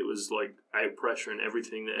 Kev said it was like out pressure and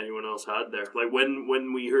everything that anyone else had there. Like when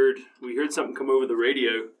we heard something come over the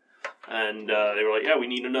radio, and they were like, "Yeah, we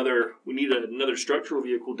need another structural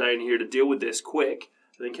vehicle down here to deal with this quick."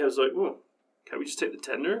 And then Kev's like, "Well, can't we just take the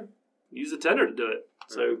tender? Use the tender to do it."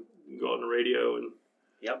 So we got on the radio and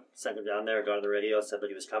Yep, sent him down there, got on the radio, said that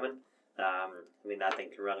he was coming. I mean, that thing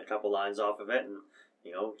can run a couple lines off of it, and,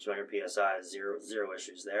 200 PSI, zero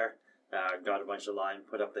issues there. Got a bunch of line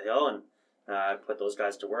put up the hill, and put those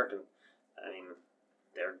guys to work, and, I mean,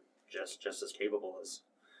 they're just as capable as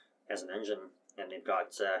an engine, and they've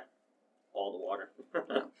got all the water.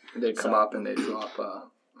 They'd come up and they'd drop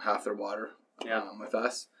half their water Yeah. with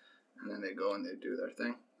us, and then they'd go and they'd do their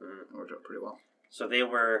thing. Mhm. It worked out pretty well. So they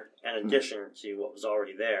were an addition to what was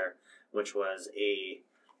already there, which was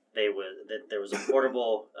there was a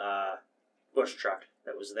portable bush truck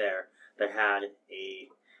that was there that had a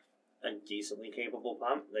decently capable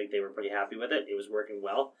pump. Like, they were pretty happy with it. It was working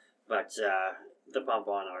well, but the pump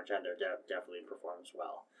on our tender definitely performs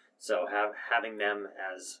well. So having them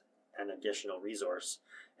as an additional resource,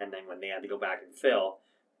 and then when they had to go back and fill,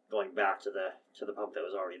 going back to the pump that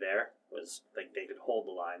was already there was like they could hold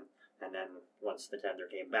the line. And then once the tender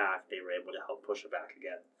came back, they were able to help push it back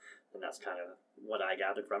again. And that's kind of what I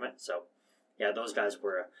gathered from it. So, yeah, those guys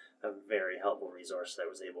were a very helpful resource that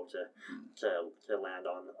was able to land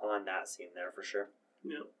on that scene there for sure.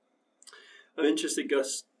 yeah. I'm interested,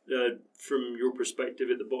 Gus, from your perspective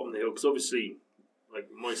at the bottom of the hill, because obviously, like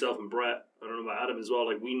myself and Brett, I don't know about Adam as well,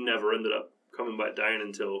 like we never ended up coming back down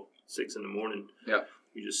until 6 a.m. Yeah.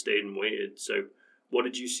 We just stayed and waited. So what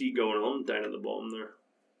did you see going on down at the bottom there?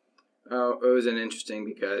 It was an interesting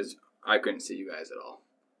because I couldn't see you guys at all.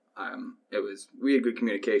 We had good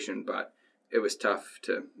communication, but it was tough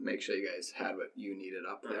to make sure you guys had what you needed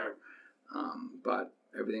up there. But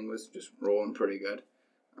everything was just rolling pretty good.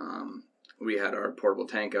 We had our portable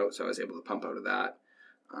tank out, so I was able to pump out of that.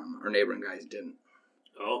 Our neighboring guys didn't.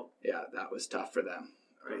 Oh. Yeah, that was tough for them.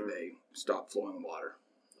 Right? They stopped flowing water.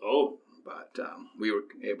 Oh. But we were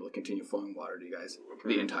able to continue flowing water to you guys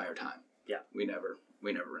the entire time. Yeah. We never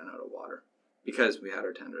ran out of water because we had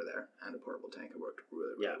our tender there and a portable tank. It worked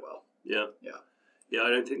really well. Yeah. Yeah. Yeah, I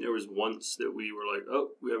don't think there was once that we were like,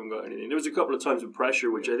 oh, we haven't got anything. There was a couple of times with pressure,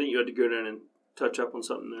 which I think you had to go down and touch up on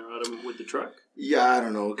something there, Adam, with the truck. Yeah, I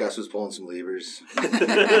don't know. Gus was pulling some levers. Boys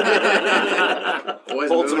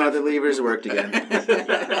Pulled some moving. other levers, it worked again.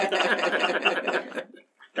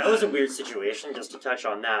 That was a weird situation, just to touch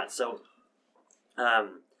on that. So,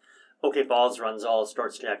 OK Falls runs all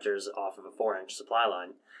Storts connectors off of a 4-inch supply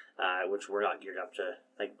line, which we're not geared up to,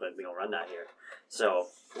 but we don't run that here. So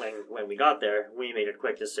when we got there, we made a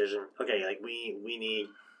quick decision. Okay, like we need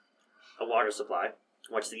a water supply.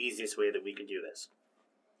 What's the easiest way that we could do this?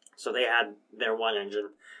 So they had their one engine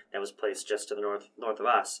that was placed just to the north of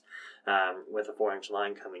us, with a 4-inch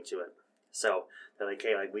line coming to it. So they're like,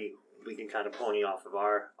 okay, like we can kind of pony off of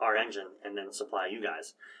our engine and then supply you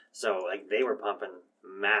guys. So like they were pumping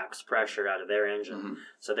max pressure out of their engine. Mm-hmm.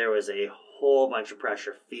 So there was a whole bunch of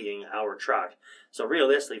pressure feeding our truck. So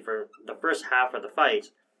realistically, for the first half of the fight,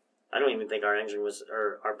 I don't even think our engine was,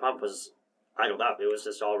 or our pump was idled up. It was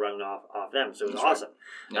just all running off them. So it was That's right. awesome.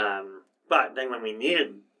 Yeah. But then when we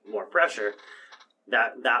needed more pressure,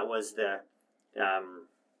 that was the, I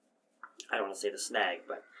don't want to say the snag,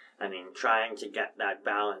 but I mean, trying to get that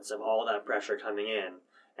balance of all that pressure coming in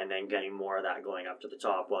and then getting more of that going up to the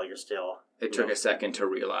top while you're still... It took a second to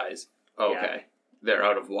realize, okay, they're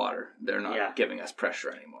out of water. They're not giving us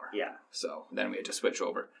pressure anymore. Yeah. So then we had to switch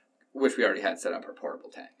over, which we already had set up our portable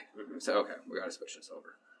tank. Mm-hmm. So, okay, we got to switch this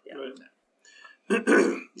over. Yeah.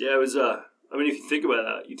 Right. Yeah, it was, I mean, if you think about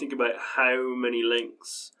that, you think about how many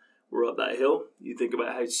lengths were up that hill. You think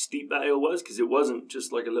about how steep that hill was, because it wasn't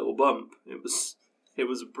just like a little bump. It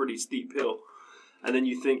was a pretty steep hill. And then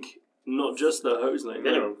you think Not just the hose line.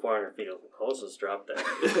 Minimum 400 feet of hose was dropped there.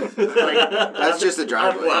 That's just the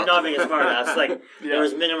driveway. I'm not being smart. That's like Yeah. there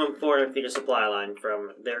was minimum 400 feet of supply line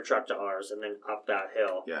from their truck to ours, and then up that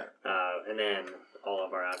hill. Yeah. And then all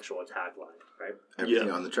of our actual attack line, right? Everything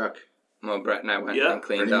Yeah. on the truck. Well, Brett and I went Yeah, and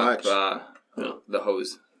cleaned pretty up much. the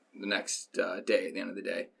hose the next day. At the end of the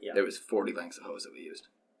day, Yeah. there was 40 lengths of hose that we used.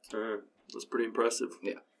 Mm-hmm. That's pretty impressive.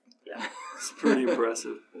 Yeah. It's pretty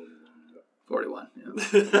impressive. 41. Yeah.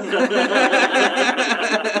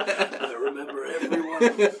 I remember everyone.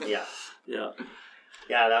 Yeah. Yeah.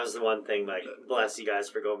 Yeah, that was the one thing. Like, bless you guys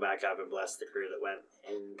for going back up, and bless the crew that went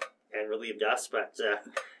and relieved us. But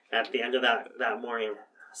at the end of that morning,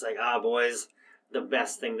 it's like, boys, the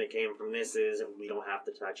best thing that came from this is we don't have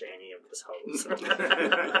to touch any of this hose.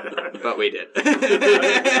 But we did. But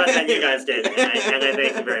then you guys did, and I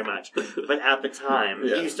thank you very much. But at the time,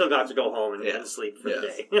 Yeah. you still got to go home and Yes. sleep for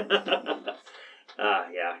Yes. the day.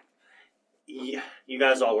 Yeah. You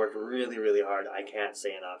guys all worked really, really hard. I can't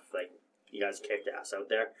say enough. Like, you guys kicked ass out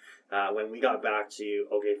there. When we got back to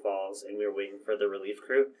OK Falls and we were waiting for the relief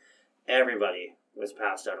crew, everybody was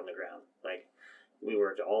passed out on the ground. Like, we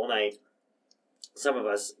worked all night. Some of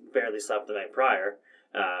us barely slept the night prior.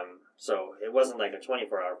 So it wasn't like a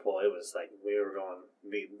 24-hour pull. It was like we were going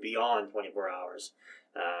beyond 24 hours.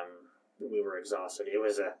 We were exhausted. It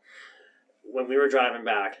was when we were driving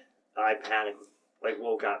back, I panicked. Like,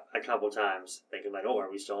 woke up a couple times thinking, like,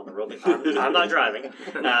 are we still on the road? Like, I'm not driving.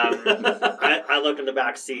 I look in the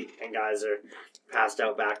back seat, and guys are passed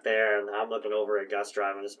out back there, and I'm looking over at Gus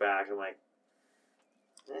driving us back. I'm like,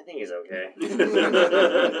 I think he's okay.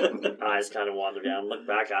 Eyes kind of wander down, look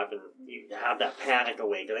back up, and you have that panic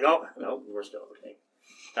awake. You're like, oh, no, we're still okay.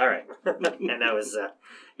 All right. And that was,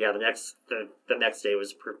 the next day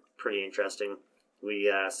was pretty interesting.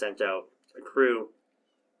 We sent out a crew.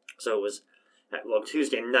 So it was,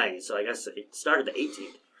 Tuesday night, so I guess it started the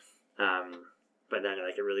 18th. But then,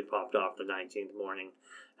 like, it really popped off the 19th morning.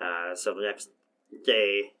 So the next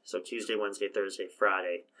day, so Tuesday, Wednesday, Thursday,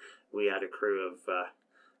 Friday, we had a crew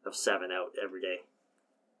of 7 out every day.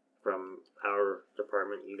 From our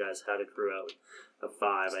department, you guys had a crew out of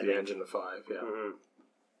 5, It's I the think. engine of 5, yeah. Mm-hmm.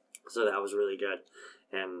 So that was really good.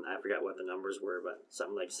 And I forgot what the numbers were, but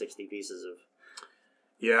something like 60 pieces of...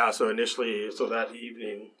 Yeah, so initially, that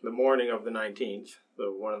evening, the morning of the 19th,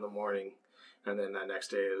 the 1 in the morning, and then that next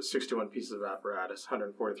day, it was 61 pieces of apparatus,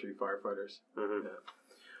 143 firefighters. Mm-hmm. Yeah.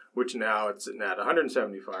 Which now it's sitting at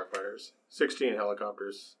 170 firefighters, 16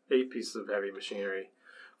 helicopters, 8 pieces of heavy machinery,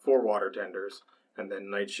 4 water tenders, and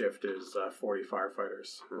then night shift is 40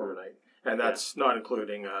 firefighters overnight. And that's not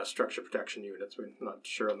including structure protection units. We're not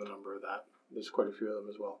sure on the number of that. There's quite a few of them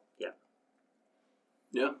as well.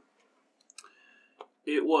 Yeah.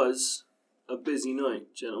 It was a busy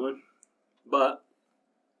night, gentlemen. But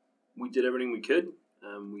we did everything we could,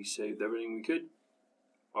 and we saved everything we could.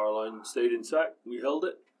 Our line stayed intact. We held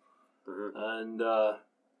it. Mm-hmm. And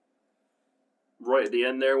right at the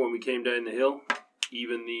end there, when we came down the hill,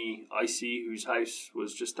 even the IC, whose house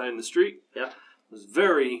was just down the street, was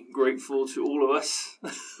very grateful to all of us.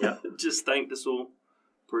 Yeah. Just thanked us all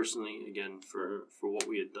personally again for what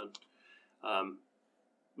we had done.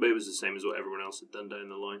 But it was the same as what everyone else had done down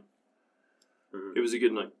the line. Mm-hmm. It was a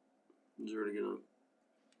good night. It was a really good night.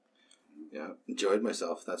 Yeah, enjoyed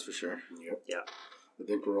myself, that's for sure. Yep. Yeah. I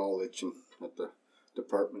think we're all itching at the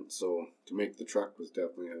department, so to make the truck was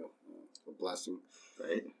definitely a blessing.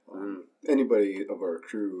 Right? Anybody of our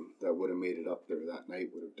crew that would have made it up there that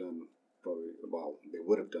night would have done they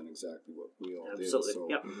would have done exactly what we all Absolutely. did. So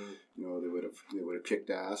Yep. you know, they would have kicked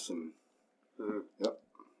ass and yep.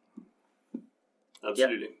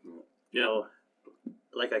 Absolutely. You know,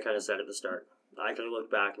 like I kind of said at the start, I could have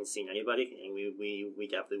looked back and seen anybody, and we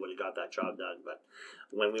definitely would have got that job done. But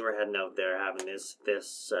when we were heading out there, having this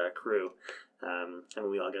crew,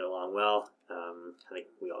 and we all get along well, I think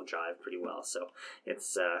we all jive pretty well. So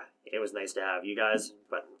it was nice to have you guys.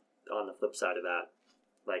 But on the flip side of that,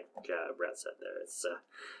 like Brett said there, it's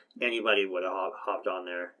anybody would have hopped on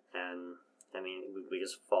there, and I mean we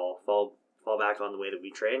just fall back on the way that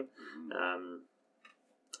we train.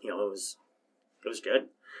 You know, it was good.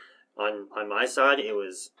 On my side, it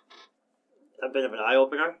was a bit of an eye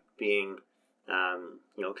opener. Being, you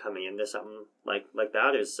know, coming into something like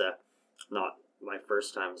that is not my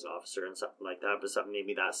first time as an officer and something like that, but something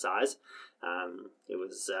maybe that size. It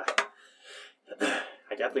was.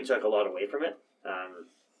 I definitely took a lot away from it.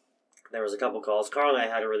 There was a couple calls. Carl and I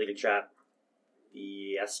had a really good chat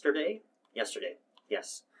yesterday.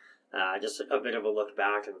 Yes. Just a bit of a look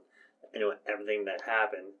back and, you know, everything that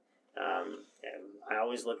happened. And I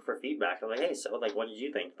always look for feedback. I'm like, hey, so, like, what did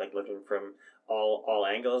you think? Like, looking from all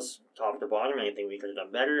angles, top to bottom. Anything we could have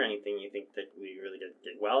done better? Anything you think that we really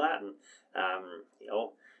did well at? And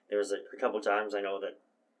there was a couple times I know that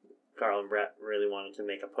Carl and Brett really wanted to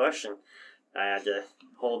make a push, and I had to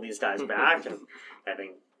hold these guys back. And I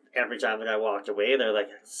think every time that I walked away, they're like,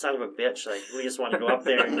 "Son of a bitch! Like, we just want to go up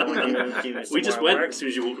there and go and do some We just more went work." as soon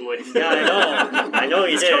as you walked away. Yeah, I know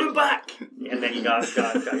you It's did. coming back. And then you got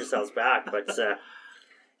yourselves back. But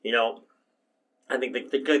I think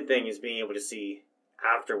the good thing is being able to see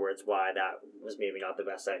afterwards why that was maybe not the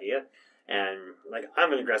best idea. And like,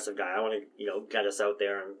 I'm an aggressive guy. I want to get us out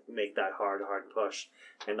there and make that hard push.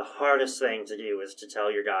 And the hardest thing to do is to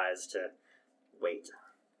tell your guys to wait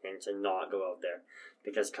and to not go out there,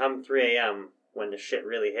 because come 3 a.m. when the shit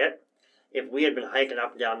really hit, if we had been hiking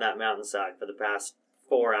up and down that mountainside for the past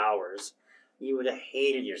 4 hours, you would have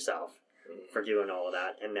hated yourself for doing all of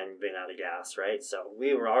that and then been out of gas, right? So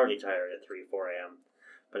we were already tired at 4 a.m.,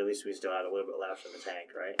 but at least we still had a little bit left in the tank,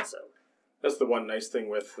 right? So that's the one nice thing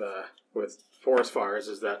with forest fires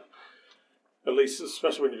is that, at least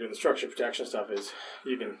especially when you're doing the structure protection stuff, is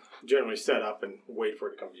you can generally set up and wait for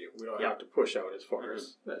it to come to you. We don't have to push out as far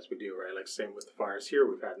as we do, right? Like same with the fires here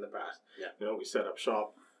we've had in the past. Yeah. We set up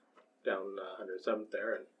shop down 107th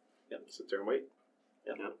there and sit there and wait.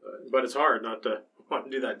 Yeah. But it's hard not to want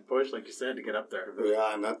to do that push, like you said, to get up there.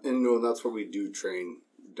 Yeah, and that's what we do train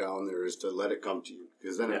down there, is to let it come to you,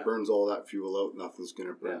 because then it burns all that fuel out. Nothing's going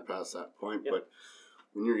to burn past that point. But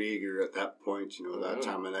when you're eager at that point, that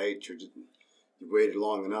time of night, you waited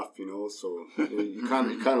long enough, so you kind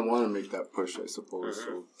of want to make that push, I suppose.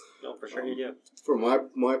 So, no, for sure you do. From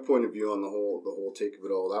my point of view on the whole take of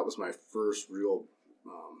it all, that was my first real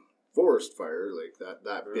forest fire like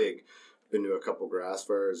that big. Been to a couple grass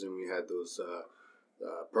fires, and we had those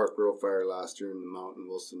Park Road fire last year and the Mountain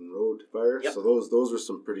Wilson Road fire. Yep. So those were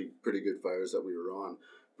some pretty good fires that we were on.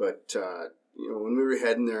 But when we were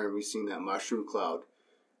heading there and we seen that mushroom cloud,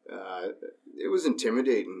 it was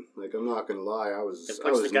intimidating. Like, I'm not gonna lie, I was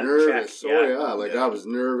nervous. I was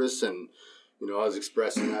nervous, and I was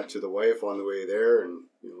expressing that to the wife on the way there, and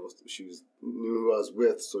she knew who I was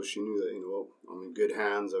with, so she knew that I'm in good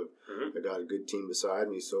hands. I got a good team beside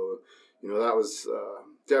me, so. That was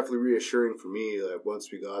definitely reassuring for me that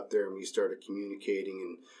once we got there and we started communicating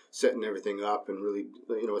and setting everything up and really,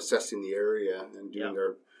 assessing the area and doing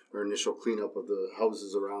our initial cleanup of the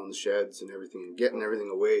houses around the sheds and everything and getting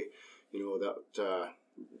everything away, that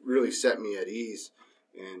really set me at ease.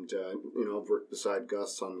 And, I've worked beside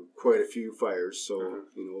Gus on quite a few fires, so,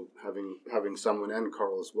 having someone, and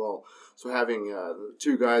Carl as well. So having the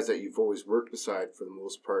two guys that you've always worked beside for the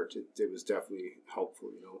most part, it was definitely helpful,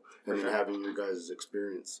 and then having your guys'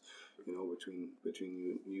 experience, between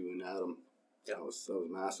you and Adam, that was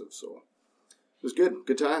massive. So it was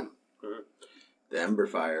good time. Mm-hmm. The Ember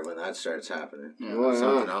Fire, when that starts happening,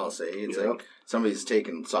 something else. It's like somebody's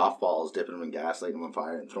taking softballs, dipping them in gas, lighting them on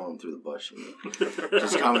fire, and throwing them through the bush.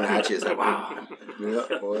 Just coming at you. It's like, wow.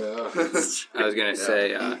 I was going to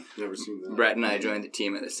say, never seen that. Brett and I joined the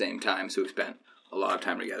team at the same time, so we've spent a lot of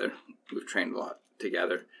time together. We've trained a lot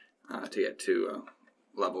together to get to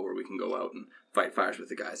a level where we can go out and fight fires with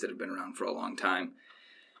the guys that have been around for a long time.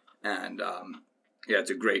 And,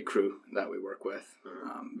 it's a great crew that we work with.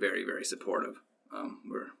 Very, very supportive.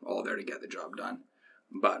 We're all there to get the job done.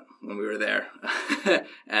 But when we were there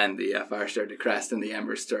and the fire started to crest and the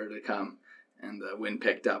embers started to come and the wind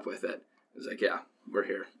picked up with it, it was like, we're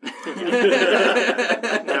here. Now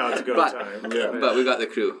it's a good time. Yeah. But we got the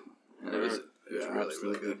crew. And it was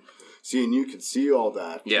really good. See, and you could see all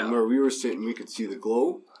that. Yeah. From where we were sitting, we could see the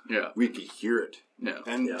glow. Yeah. We could hear it. Yeah.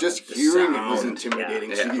 And just hearing it was intimidating.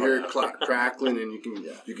 Yeah. So you hear it crackling, and you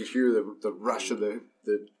could hear the rush of the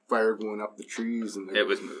fire going up the trees, and it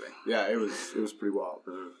was moving. Yeah, it was pretty wild.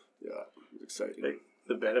 Yeah, it was exciting.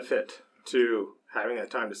 The benefit to having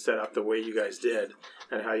that time to set up the way you guys did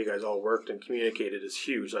and how you guys all worked and communicated is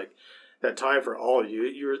huge. Like, that time for all of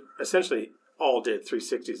you're essentially all did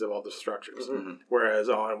 360s of all the structures. Mm-hmm. Whereas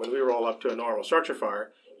when we were all up to a normal structure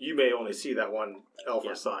fire, you may only see that one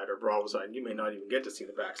Alpha side or Bravo side, and you may not even get to see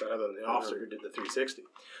the back side other than the officer who did the 360.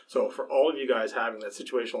 So for all of you guys having that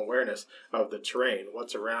situational awareness of the terrain,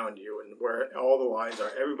 what's around you, and where all the lines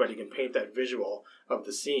are, everybody can paint that visual of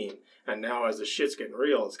the scene. And now as the shit's getting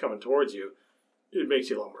real, it's coming towards you, it makes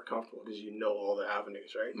you a lot more comfortable because you know all the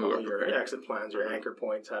avenues, right? All your exit plans, your anchor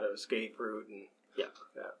points, how to escape route. And Yeah,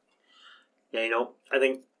 I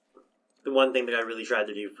think the one thing that I really tried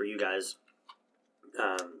to do for you guys,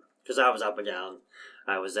 because I was up and down,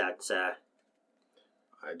 I was at...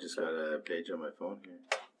 I just got a page on my phone here.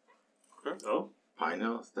 Huh? Oh? Pine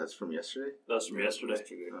Hill? That's from yesterday? That's from yesterday.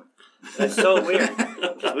 It's so weird.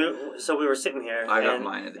 'Cause we were sitting here. I got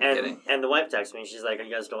mine at the beginning. And the wife texted me. She's like, "Are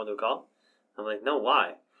you guys going to a call?" I'm like, "No,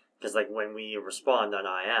 why?" Because like when we respond on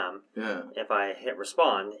IM, if I hit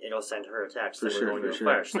respond, it'll send her a text that we're going to a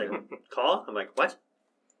fire. She's like, "Call?" I'm like, "What?"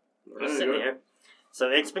 We're just sitting here. So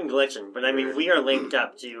it's been glitching, but I mean, we are linked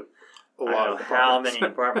up to I don't know how many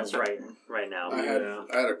departments right now. I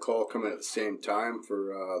had a call come in at the same time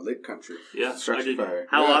for Lake Country. Yeah, Structure fire.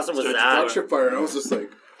 How awesome was that? Structure fire, and I was just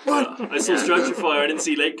like, what? I saw Structure Fire. I didn't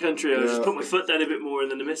see Lake Country. I just put my foot down a bit more, and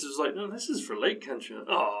then the missus was like, "No, this is for Lake Country."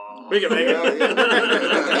 Oh, We can make it. I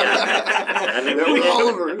mean,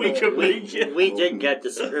 we could make it. We did get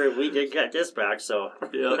dispatch, so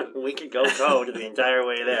we could go code the entire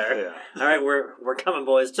way there. Yeah. All right, we're coming,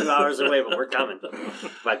 boys. 2 hours away, but we're coming.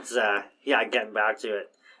 But getting back to it,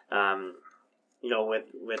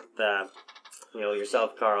 with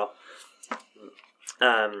yourself, Carl.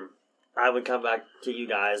 I would come back to you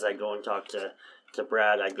guys. I go and talk to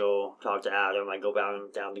Brad. I go talk to Adam. I go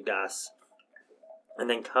down to Gus, and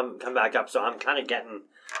then come back up. So I'm kind of getting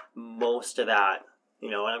most of that,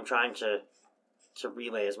 and I'm trying to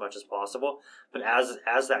relay as much as possible. But as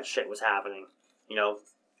that shit was happening,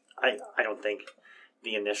 I don't think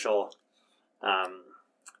the initial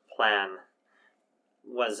plan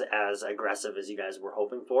was as aggressive as you guys were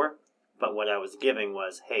hoping for. But what I was giving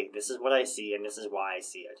was, hey, this is what I see, and this is why I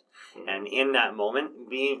see it. Mm-hmm. And in that moment,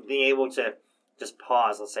 being able to just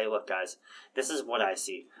pause and say, look, guys, this is what I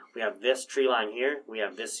see. We have this tree line here. We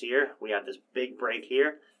have this here. We have this big break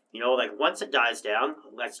here. Once it dies down,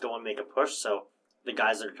 let's go and make a push so the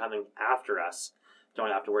guys that are coming after us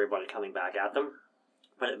don't have to worry about it coming back at them.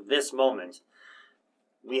 But at this moment,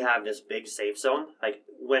 we have this big safe zone. Like,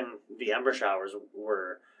 when the ember showers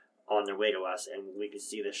were on their way to us and we could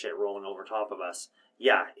see the shit rolling over top of us,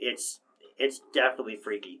 yeah, it's definitely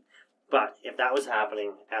freaky. But if that was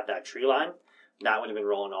happening at that tree line, that would have been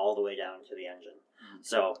rolling all the way down to the engine. Mm-hmm.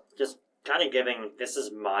 So just kind of giving, this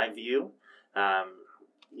is my view.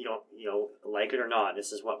 Like it or not,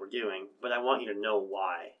 this is what we're doing. But I want you to know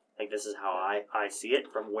why. Like, this is how I see it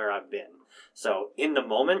from where I've been. So in the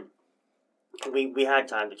moment, we had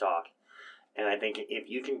time to talk. And I think if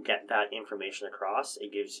you can get that information across,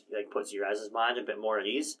 it puts your guys' mind a bit more at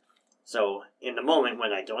ease. So in the moment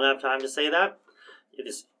when I don't have time to say that,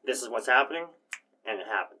 this is what's happening, and it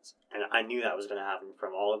happens. And I knew that was going to happen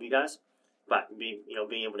from all of you guys. But being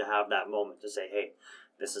able to have that moment to say, hey,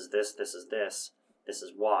 this is this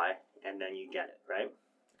is why, and then you get it, right?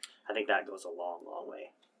 I think that goes a long, long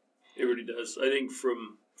way. It really does. I think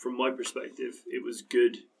from my perspective, it was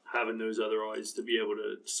good having those other eyes to be able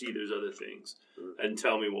to see those other things and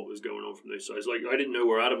tell me what was going on from those sides. Like, I didn't know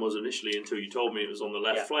where Adam was initially until you told me it was on the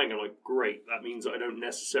left flank. I'm like, great, that means I don't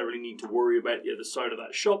necessarily need to worry about the other side of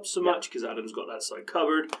that shop so much because Adam's got that side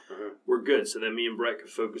covered. Mm-hmm. We're good. So then me and Brett could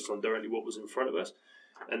focus on directly what was in front of us.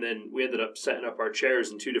 And then we ended up setting up our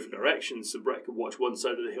chairs in two different directions so Brett could watch one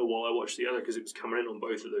side of the hill while I watched the other because it was coming in on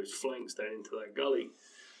both of those flanks down into that gully.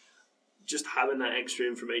 Just having that extra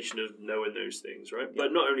information of knowing those things, right? Yeah.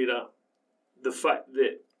 But not only that, the fact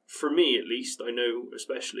that, for me at least, I know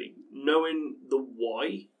especially, knowing the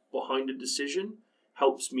why behind a decision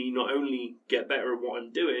helps me not only get better at what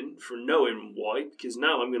I'm doing for knowing why, because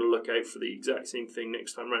now I'm going to look out for the exact same thing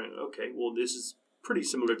next time around. Okay, well, this is pretty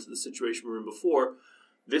similar to the situation we were in before.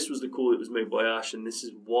 This was the call that was made by Ash, and this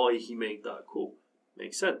is why he made that call.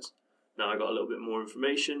 Makes sense. Now I got a little bit more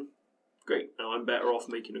information. Great, now I'm better off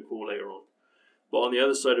making a call later on. But on the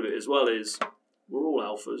other side of it as well is, we're all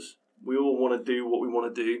alphas. We all want to do what we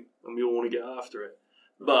want to do, and we all want to get after it.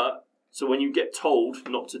 But, so when you get told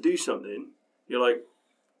not to do something, you're like,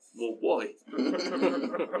 well, why?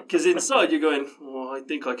 Because inside you're going, well, I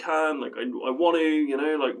think I can, like, I want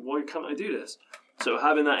to, like, why can't I do this? So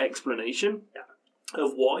having that explanation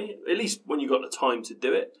of why, at least when you got the time to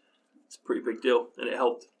do it, it's a pretty big deal, and it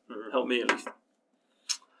helped me at least.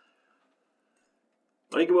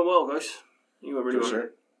 I think it went well, guys. You went really well.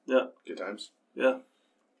 Sure. Yeah. Good times. Yeah.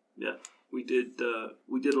 We did a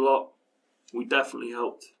lot. We definitely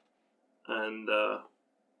helped. And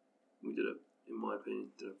we did in my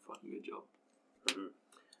opinion, did a fucking good job. Mm-hmm.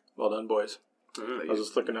 Well done, boys. Mm-hmm. I was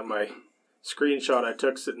just looking at my screenshot I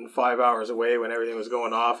took sitting 5 hours away when everything was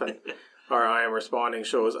going off, and our I Am Responding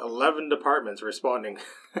shows 11 departments responding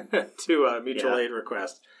to a mutual aid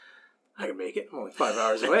request. I can make it. I'm only 5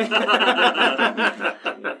 hours away. You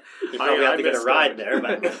probably have to get a ride there,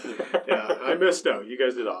 but yeah, I missed out. You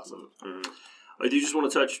guys did awesome. Mm-hmm. I do just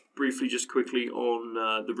want to touch briefly, just quickly,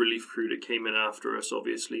 on the relief crew that came in after us.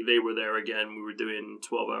 Obviously, they were there again. We were doing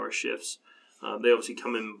 12-hour shifts. They obviously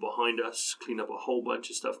come in behind us, clean up a whole bunch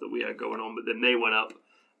of stuff that we had going on, but then they went up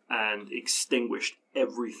and extinguished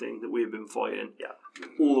everything that we had been fighting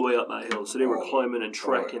all the way up that hill. So they were climbing and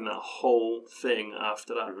trekking that whole thing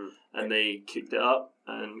after that, and they kicked it up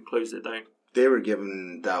and closed it down. They were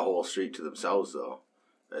giving that whole street to themselves, though,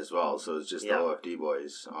 as well. So it's just the OFD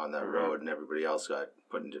boys on that road, and everybody else got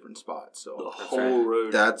put in different spots. So the whole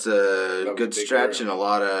road. That's a good stretch and a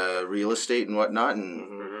lot of real estate and whatnot.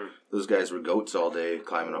 And those guys were goats all day,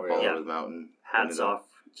 climbing up all over the mountain. Hats off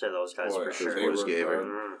to those guys for sure.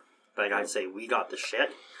 Like I'd say, we got the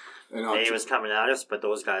shit. It was coming at us, but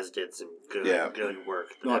those guys did some good work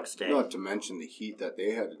the next day. Not to mention the heat that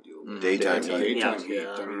they had to deal with. Daytime heat.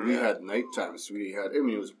 I mean, we had nighttime, so we had. I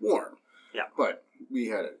mean, it was warm. Yeah. But we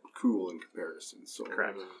had it cool in comparison. So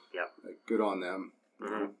correct. Yeah. Like, good on them.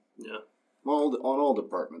 Yeah. On all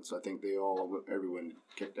departments, I think everyone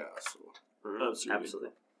kicked ass. So.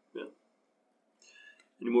 Absolutely. Yeah.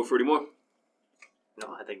 Any more for any more?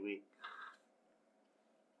 No, I think we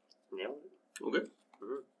nailed it. Okay.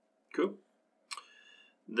 Cool.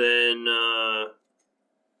 Then,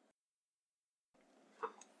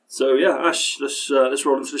 so yeah, Ash, let's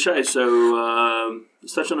roll into the show. So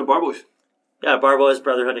let's touch on the Bar Boys. Yeah, Bar Boys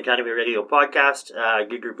Brotherhood Academy Radio podcast.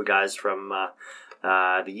 Good group of guys from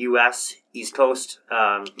the U.S. East Coast,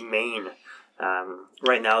 Maine.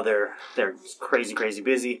 Right now they're crazy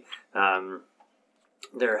busy.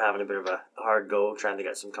 They're having a bit of a hard go trying to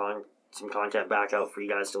get some content back out for you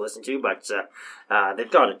guys to listen to, but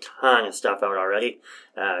they've got a ton of stuff out already.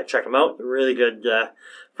 Check them out. Really good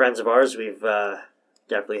friends of ours. We've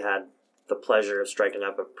definitely had the pleasure of striking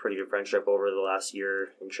up a pretty good friendship over the last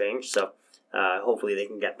year and change, so hopefully they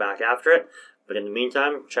can get back after it. But in the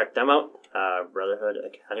meantime, check them out. Brotherhood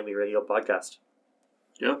Academy Radio podcast.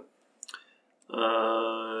 Yeah.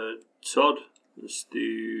 Todd, let's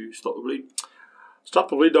do Stop the Bleed.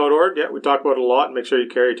 StopTheBleed.org. Yeah, we talk about it a lot. Make sure you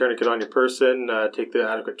carry a tourniquet on your person. Take the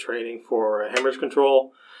adequate training for hemorrhage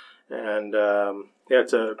control. And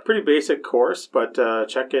it's a pretty basic course, but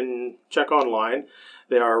check online.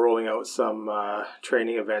 They are rolling out some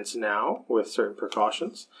training events now with certain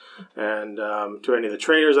precautions. And to any of the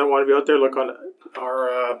trainers that want to be out there, look on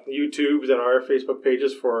our YouTubes and our Facebook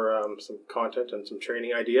pages for some content and some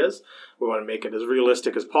training ideas. We want to make it as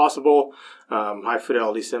realistic as possible. High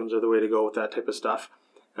fidelity sims are the way to go with that type of stuff.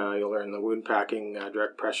 You'll learn the wound packing,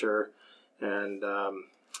 direct pressure, and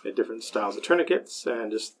the different styles of tourniquets,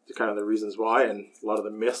 and just kind of the reasons why, and a lot of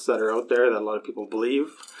the myths that are out there that a lot of people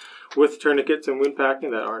believe with tourniquets and wound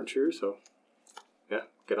packing that aren't true. So, yeah,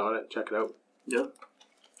 get on it, check it out. Yeah.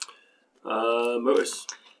 Motus.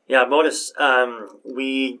 Yeah, Motus.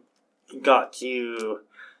 We got to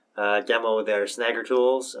demo their snagger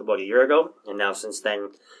tools about a year ago, and now since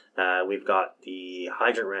then, we've got the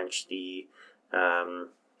hydrant wrench, the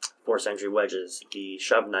force entry wedges, the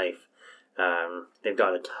shove knife. They've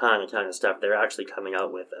got a ton of stuff. They're actually coming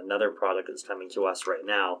out with another product that's coming to us right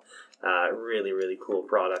now. Really cool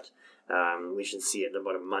product. We should see it in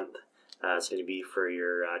about a month. It's going to be for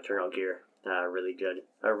your turnout gear. A really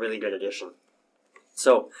good addition.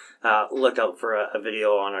 So look out for a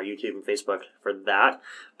video on our YouTube and Facebook for that.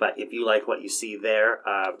 But if you like what you see there,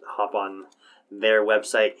 hop on their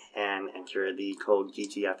website and enter the code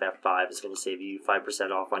GTFF5. It's going to save you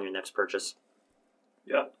 5% off on your next purchase.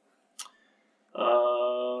 Yeah.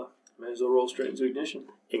 May as well roll straight into Ignition.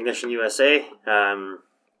 Ignition USA.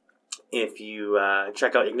 If you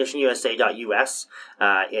check out ignitionusa.us,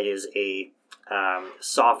 it is a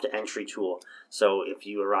soft entry tool. So if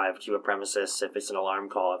you arrive to a premises, if it's an alarm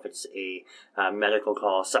call, if it's a medical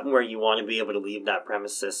call, something where you want to be able to leave that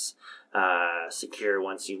premises secure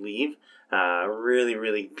once you leave.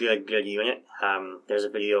 Really good unit. There's a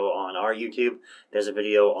video on our YouTube. There's a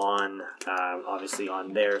video on obviously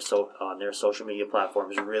on their social media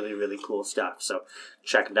platforms. Really cool stuff. So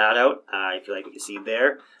check that out if you like what you see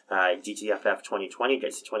there. GTFF 2020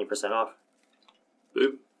 gets you 20% off.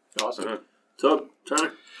 Boom. Awesome. Mm-hmm. So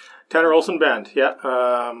Tanner Olson Band. Yeah.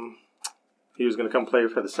 He was going to come play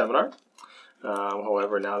for the seminar.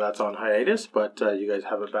 However, now that's on hiatus, but you guys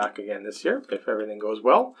have it back again this year if everything goes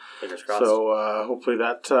well. Fingers crossed. So hopefully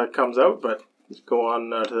that comes out, but just go on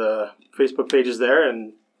to the Facebook pages there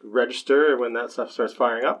and register when that stuff starts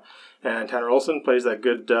firing up. And Tanner Olson plays that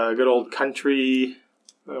good old country,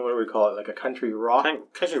 what do we call it, like a country rock?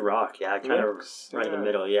 Country rock, yeah, kind of right in the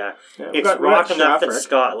middle, yeah. It's rock enough that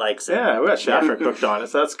Scott likes it. Yeah, we got Schaffer cooked on it,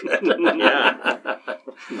 so that's good. Yeah.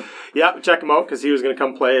 Yeah, check him out because he was going to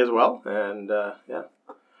come play as well, and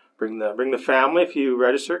bring the family if you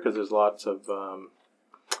register, because there's lots of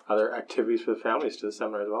other activities for the families to the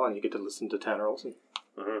seminar as well, and you get to listen to Tanner Olson.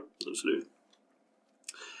 Absolutely.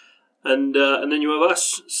 And then you have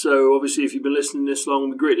us. So obviously, if you've been listening this long,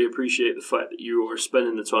 we greatly appreciate the fact that you are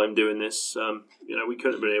spending the time doing this. We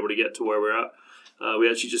couldn't have been able to get to where we're at. We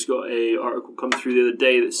actually just got a article come through the other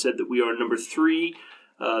day that said that we are number 3,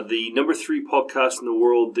 the number 3 podcast in the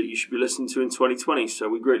world that you should be listening to in 2020. So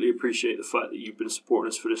we greatly appreciate the fact that you've been supporting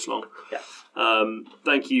us for this long. Yeah.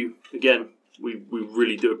 Thank you again. We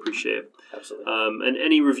really do appreciate it. Absolutely. And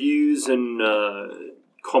any reviews and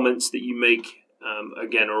comments that you make,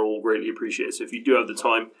 again, are all greatly appreciated. So if you do have the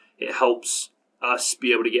time, it helps us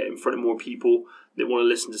be able to get in front of more people that want to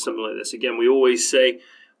listen to something like this. Again, we always say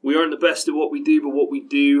we aren't the best at what we do, but what we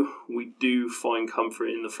do find comfort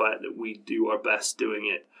in the fact that we do our best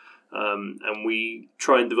doing it. And we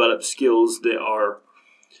try and develop skills that are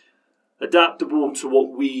adaptable to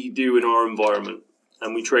what we do in our environment.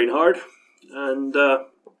 And we train hard, and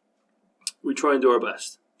we try and do our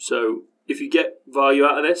best. So if you get value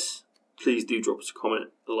out of this, please do drop us a comment,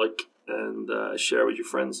 a like, and share with your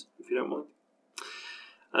friends if you don't mind.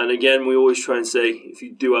 And again, we always try and say, if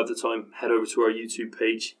you do have the time, head over to our YouTube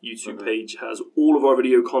page. YouTube page has all of our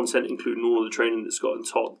video content, including all of the training that Scott and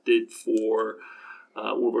Todd did for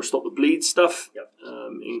all of our Stop the Bleed stuff,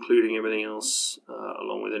 including everything else,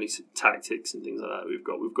 along with any tactics and things like that.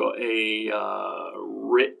 We've got a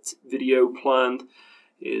RIT video planned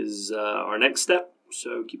is our next step,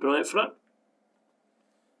 so keep an eye out for that.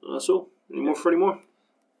 That's all. Any more for any more?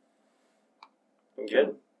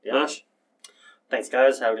 Good. Yeah. Ash? Thanks,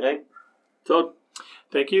 guys. Have a good night. Todd?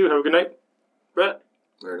 Thank you. Have a good night. Brett?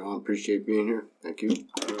 Right on. Appreciate being here. Thank you.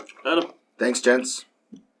 Adam? Thanks, gents.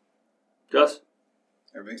 Gus?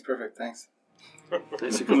 Everything's perfect. Thanks.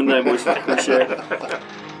 Thanks for coming down, boys. Appreciate it.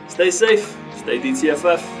 Stay safe. Stay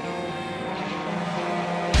DTFF.